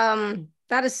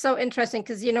 That is so interesting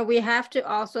because, we have to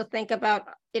also think about,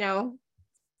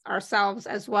 ourselves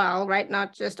as well, right?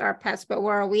 Not just our pets, but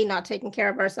where are we not taking care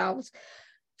of ourselves?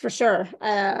 For sure.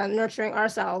 Nurturing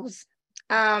ourselves.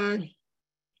 Well,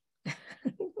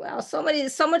 so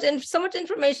much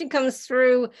information comes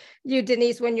through you,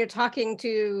 Denise, when you're talking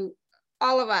to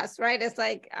all of us, right? It's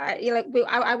like,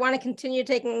 I want to continue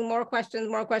taking more questions,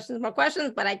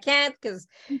 but I can't because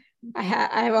I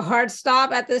have a hard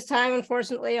stop at this time,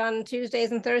 unfortunately, on Tuesdays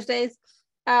and Thursdays.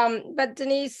 But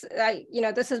Denise,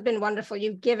 this has been wonderful.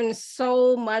 You've given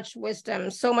so much wisdom,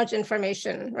 so much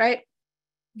information, right?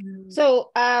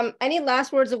 So any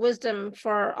last words of wisdom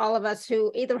for all of us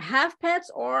who either have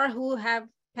pets or who have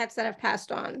pets that have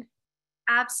passed on?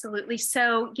 Absolutely.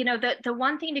 So, the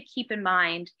one thing to keep in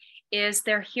mind is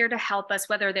they're here to help us,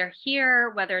 whether they're here,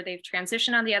 whether they've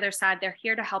transitioned on the other side, they're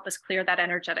here to help us clear that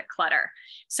energetic clutter.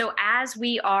 So as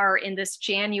we are in this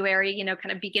January,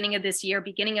 kind of beginning of this year,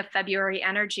 beginning of February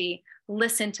energy,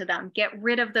 listen to them, get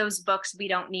rid of those books we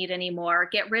don't need anymore,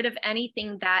 get rid of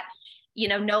anything that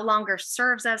no longer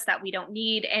serves us, that we don't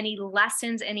need, any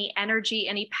lessons, any energy,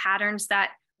 any patterns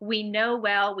that we know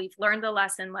well, we've learned the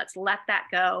lesson, let's let that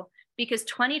go. Because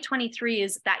 2023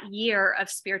 is that year of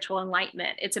spiritual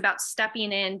enlightenment. It's about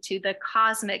stepping into the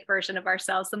cosmic version of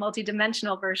ourselves, the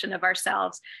multidimensional version of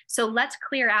ourselves. So let's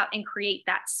clear out and create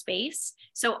that space.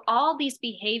 So all these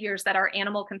behaviors that our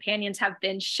animal companions have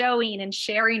been showing and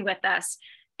sharing with us,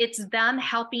 it's them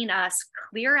helping us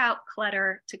clear out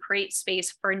clutter to create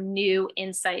space for new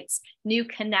insights, new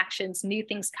connections, new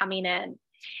things coming in.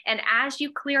 And as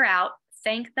you clear out,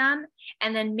 thank them,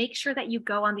 and then make sure that you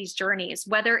go on these journeys,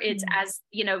 whether it's as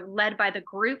led by the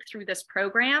group through this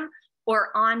program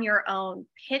or on your own.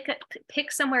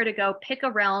 Pick somewhere to go, pick a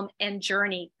realm and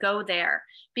journey, go there.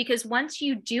 Because once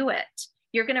you do it,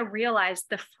 you're going to realize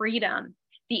the freedom,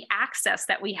 the access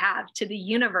that we have to the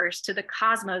universe, to the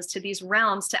cosmos, to these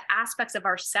realms, to aspects of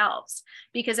ourselves.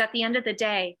 Because at the end of the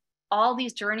day, all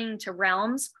these journeying to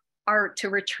realms to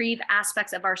retrieve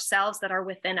aspects of ourselves that are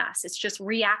within us. It's just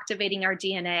reactivating our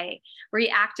DNA,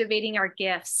 reactivating our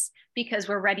gifts, because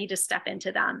we're ready to step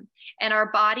into them. And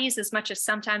our bodies, as much as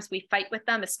sometimes we fight with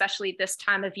them, especially this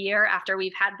time of year after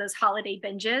we've had those holiday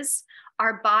binges,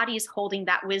 our body's holding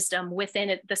that wisdom within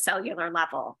it, the cellular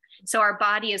level. So our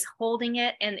body is holding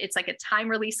it, and it's like a time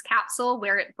release capsule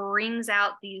where it brings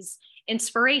out these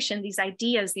inspiration, these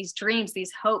ideas, these dreams,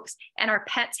 these hopes, and our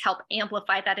pets help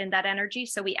amplify that in that energy.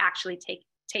 So we actually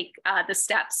take the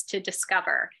steps to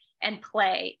discover and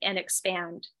play and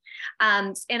expand.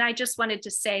 And I just wanted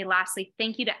to say, lastly,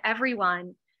 thank you to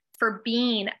everyone for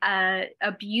being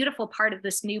a beautiful part of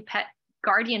this new pet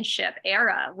guardianship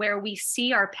era, where we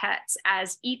see our pets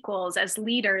as equals, as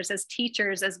leaders, as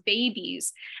teachers, as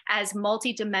babies, as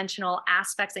multidimensional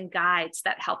aspects and guides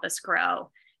that help us grow.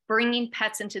 Bringing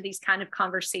pets into these kind of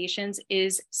conversations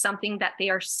is something that they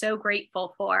are so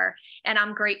grateful for. And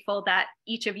I'm grateful that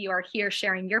each of you are here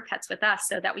sharing your pets with us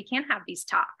so that we can have these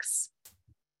talks.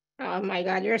 Oh my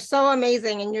God, you're so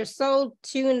amazing. And you're so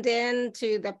tuned in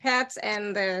to the pets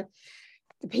and the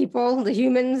people, the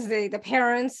humans, the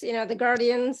parents, you know, the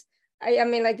guardians. I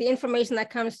mean, like the information that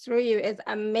comes through you is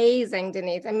amazing,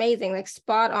 Denise, amazing, like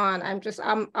spot on.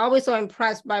 I'm always so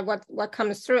impressed by what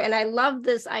comes through. And I love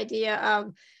this idea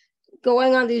of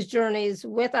going on these journeys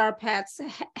with our pets,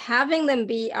 having them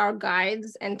be our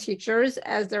guides and teachers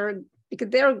because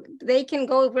they can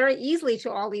go very easily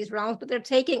to all these realms, but they're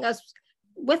taking us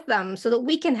with them so that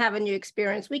we can have a new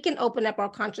experience. We can open up our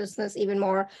consciousness even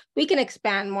more. We can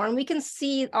expand more, and we can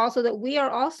see also that we are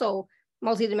also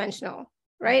multidimensional,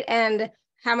 right? And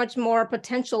how much more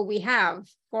potential we have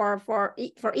for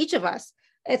each of us.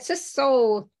 It's just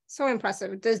so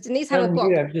impressive. Does Denise have a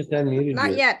book? I've just unmuted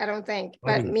Not you. yet, I don't think,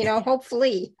 but you know,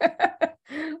 hopefully,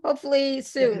 hopefully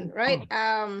soon, right?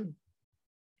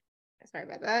 Sorry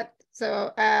about that.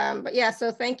 So, but yeah,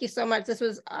 so thank you so much. This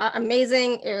was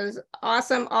amazing. It was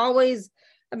awesome. Always,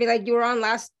 I mean, like you were on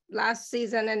last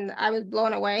season, and I was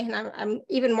blown away, and I'm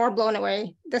even more blown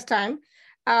away this time.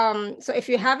 So if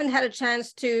you haven't had a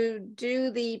chance to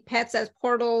do the Pets as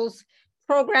Portals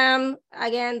program,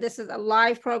 again, this is a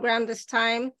live program this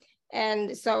time.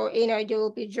 And so, you know,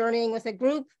 you'll be journeying with a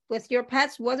group with your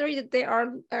pets, whether they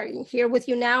are here with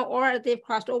you now, or they've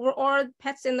crossed over, or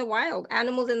pets in the wild,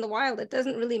 animals in the wild. It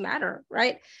doesn't really matter,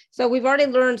 right? So we've already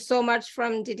learned so much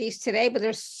from Denise today, but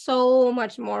there's so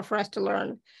much more for us to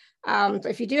learn. So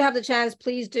if you do have the chance,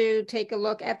 please do take a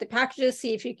look at the packages,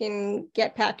 see if you can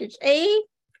get package A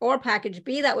or package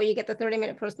B. That way you get the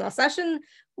 30-minute personal session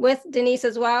with Denise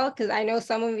as well, because I know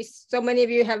so many of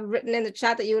you have written in the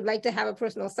chat that you would like to have a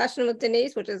personal session with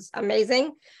Denise, which is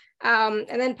amazing. And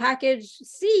then package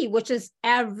C, which is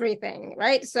everything,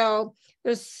 right? So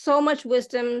there's so much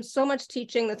wisdom, so much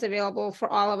teaching that's available for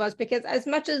all of us, because as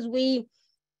much as we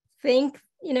think,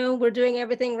 you know, we're doing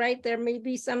everything right, there may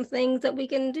be some things that we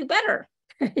can do better.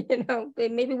 You know,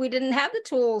 maybe we didn't have the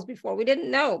tools before, we didn't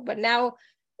know, but now,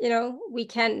 you know, we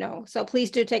can know. So please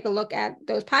do take a look at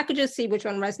those packages, see which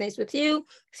one resonates with you,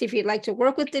 see if you'd like to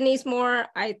work with Denise more.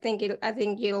 I think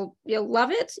you'll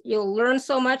love it. You'll learn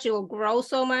so much, you'll grow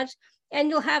so much, and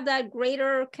you'll have that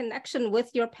greater connection with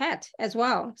your pet as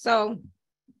well. So,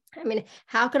 I mean,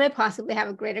 how could I possibly have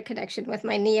a greater connection with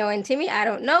my Neo and Timmy? I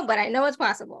don't know, but I know it's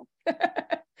possible.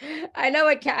 I know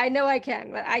I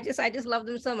can, but I just love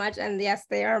them so much. And yes,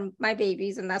 they are my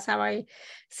babies, and that's how I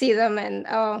see them. And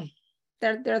oh,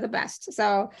 they're the best.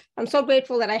 So I'm so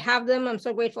grateful that I have them. I'm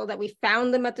so grateful that we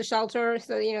found them at the shelter.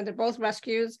 So, you know, they're both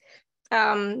rescues.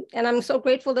 And I'm so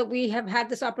grateful that we have had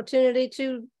this opportunity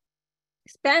to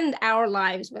spend our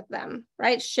lives with them,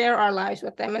 right? Share our lives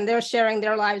with them, and they're sharing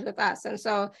their lives with us. And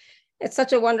so it's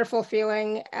such a wonderful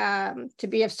feeling to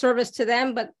be of service to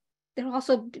them, but they're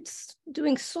also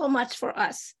doing so much for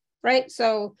us, right?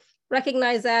 So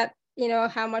recognize that, you know,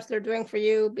 how much they're doing for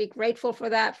you. Be grateful for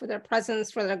that, for their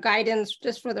presence, for their guidance,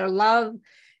 just for their love.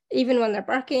 Even when they're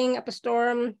barking up a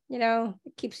storm, you know,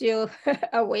 it keeps you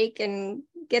awake and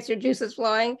gets your juices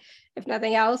flowing, if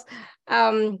nothing else.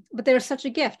 But they're such a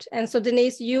gift. And so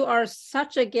Denise, you are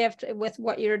such a gift with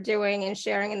what you're doing and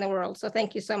sharing in the world. So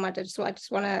thank you so much. I just want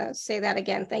to say that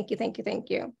again. Thank you, thank you, thank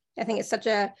you. I think it's such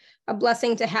a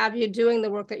blessing to have you doing the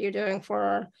work that you're doing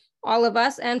for all of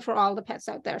us and for all the pets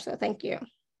out there. So thank you.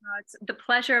 It's the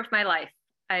pleasure of my life.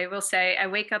 I will say I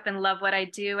wake up and love what I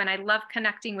do, and I love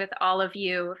connecting with all of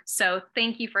you. So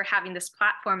thank you for having this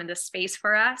platform and this space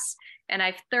for us. And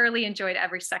I've thoroughly enjoyed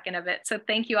every second of it. So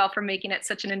thank you all for making it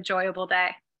such an enjoyable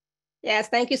day. Yes,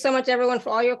 thank you so much, everyone, for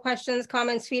all your questions,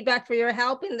 comments, feedback, for your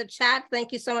help in the chat.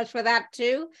 Thank you so much for that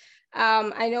too.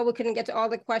 I know we couldn't get to all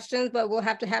the questions, but we'll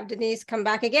have to have Denise come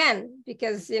back again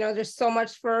because, you know, there's so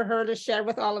much for her to share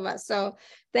with all of us. So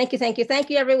thank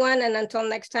you, everyone. And until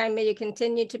next time, may you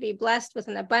continue to be blessed with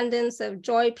an abundance of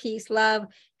joy, peace, love,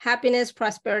 happiness,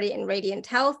 prosperity, and radiant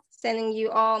health. Sending you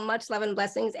all much love and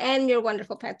blessings, and your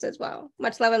wonderful pets as well.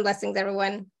 Much love and blessings,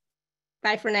 everyone.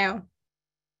 Bye for now.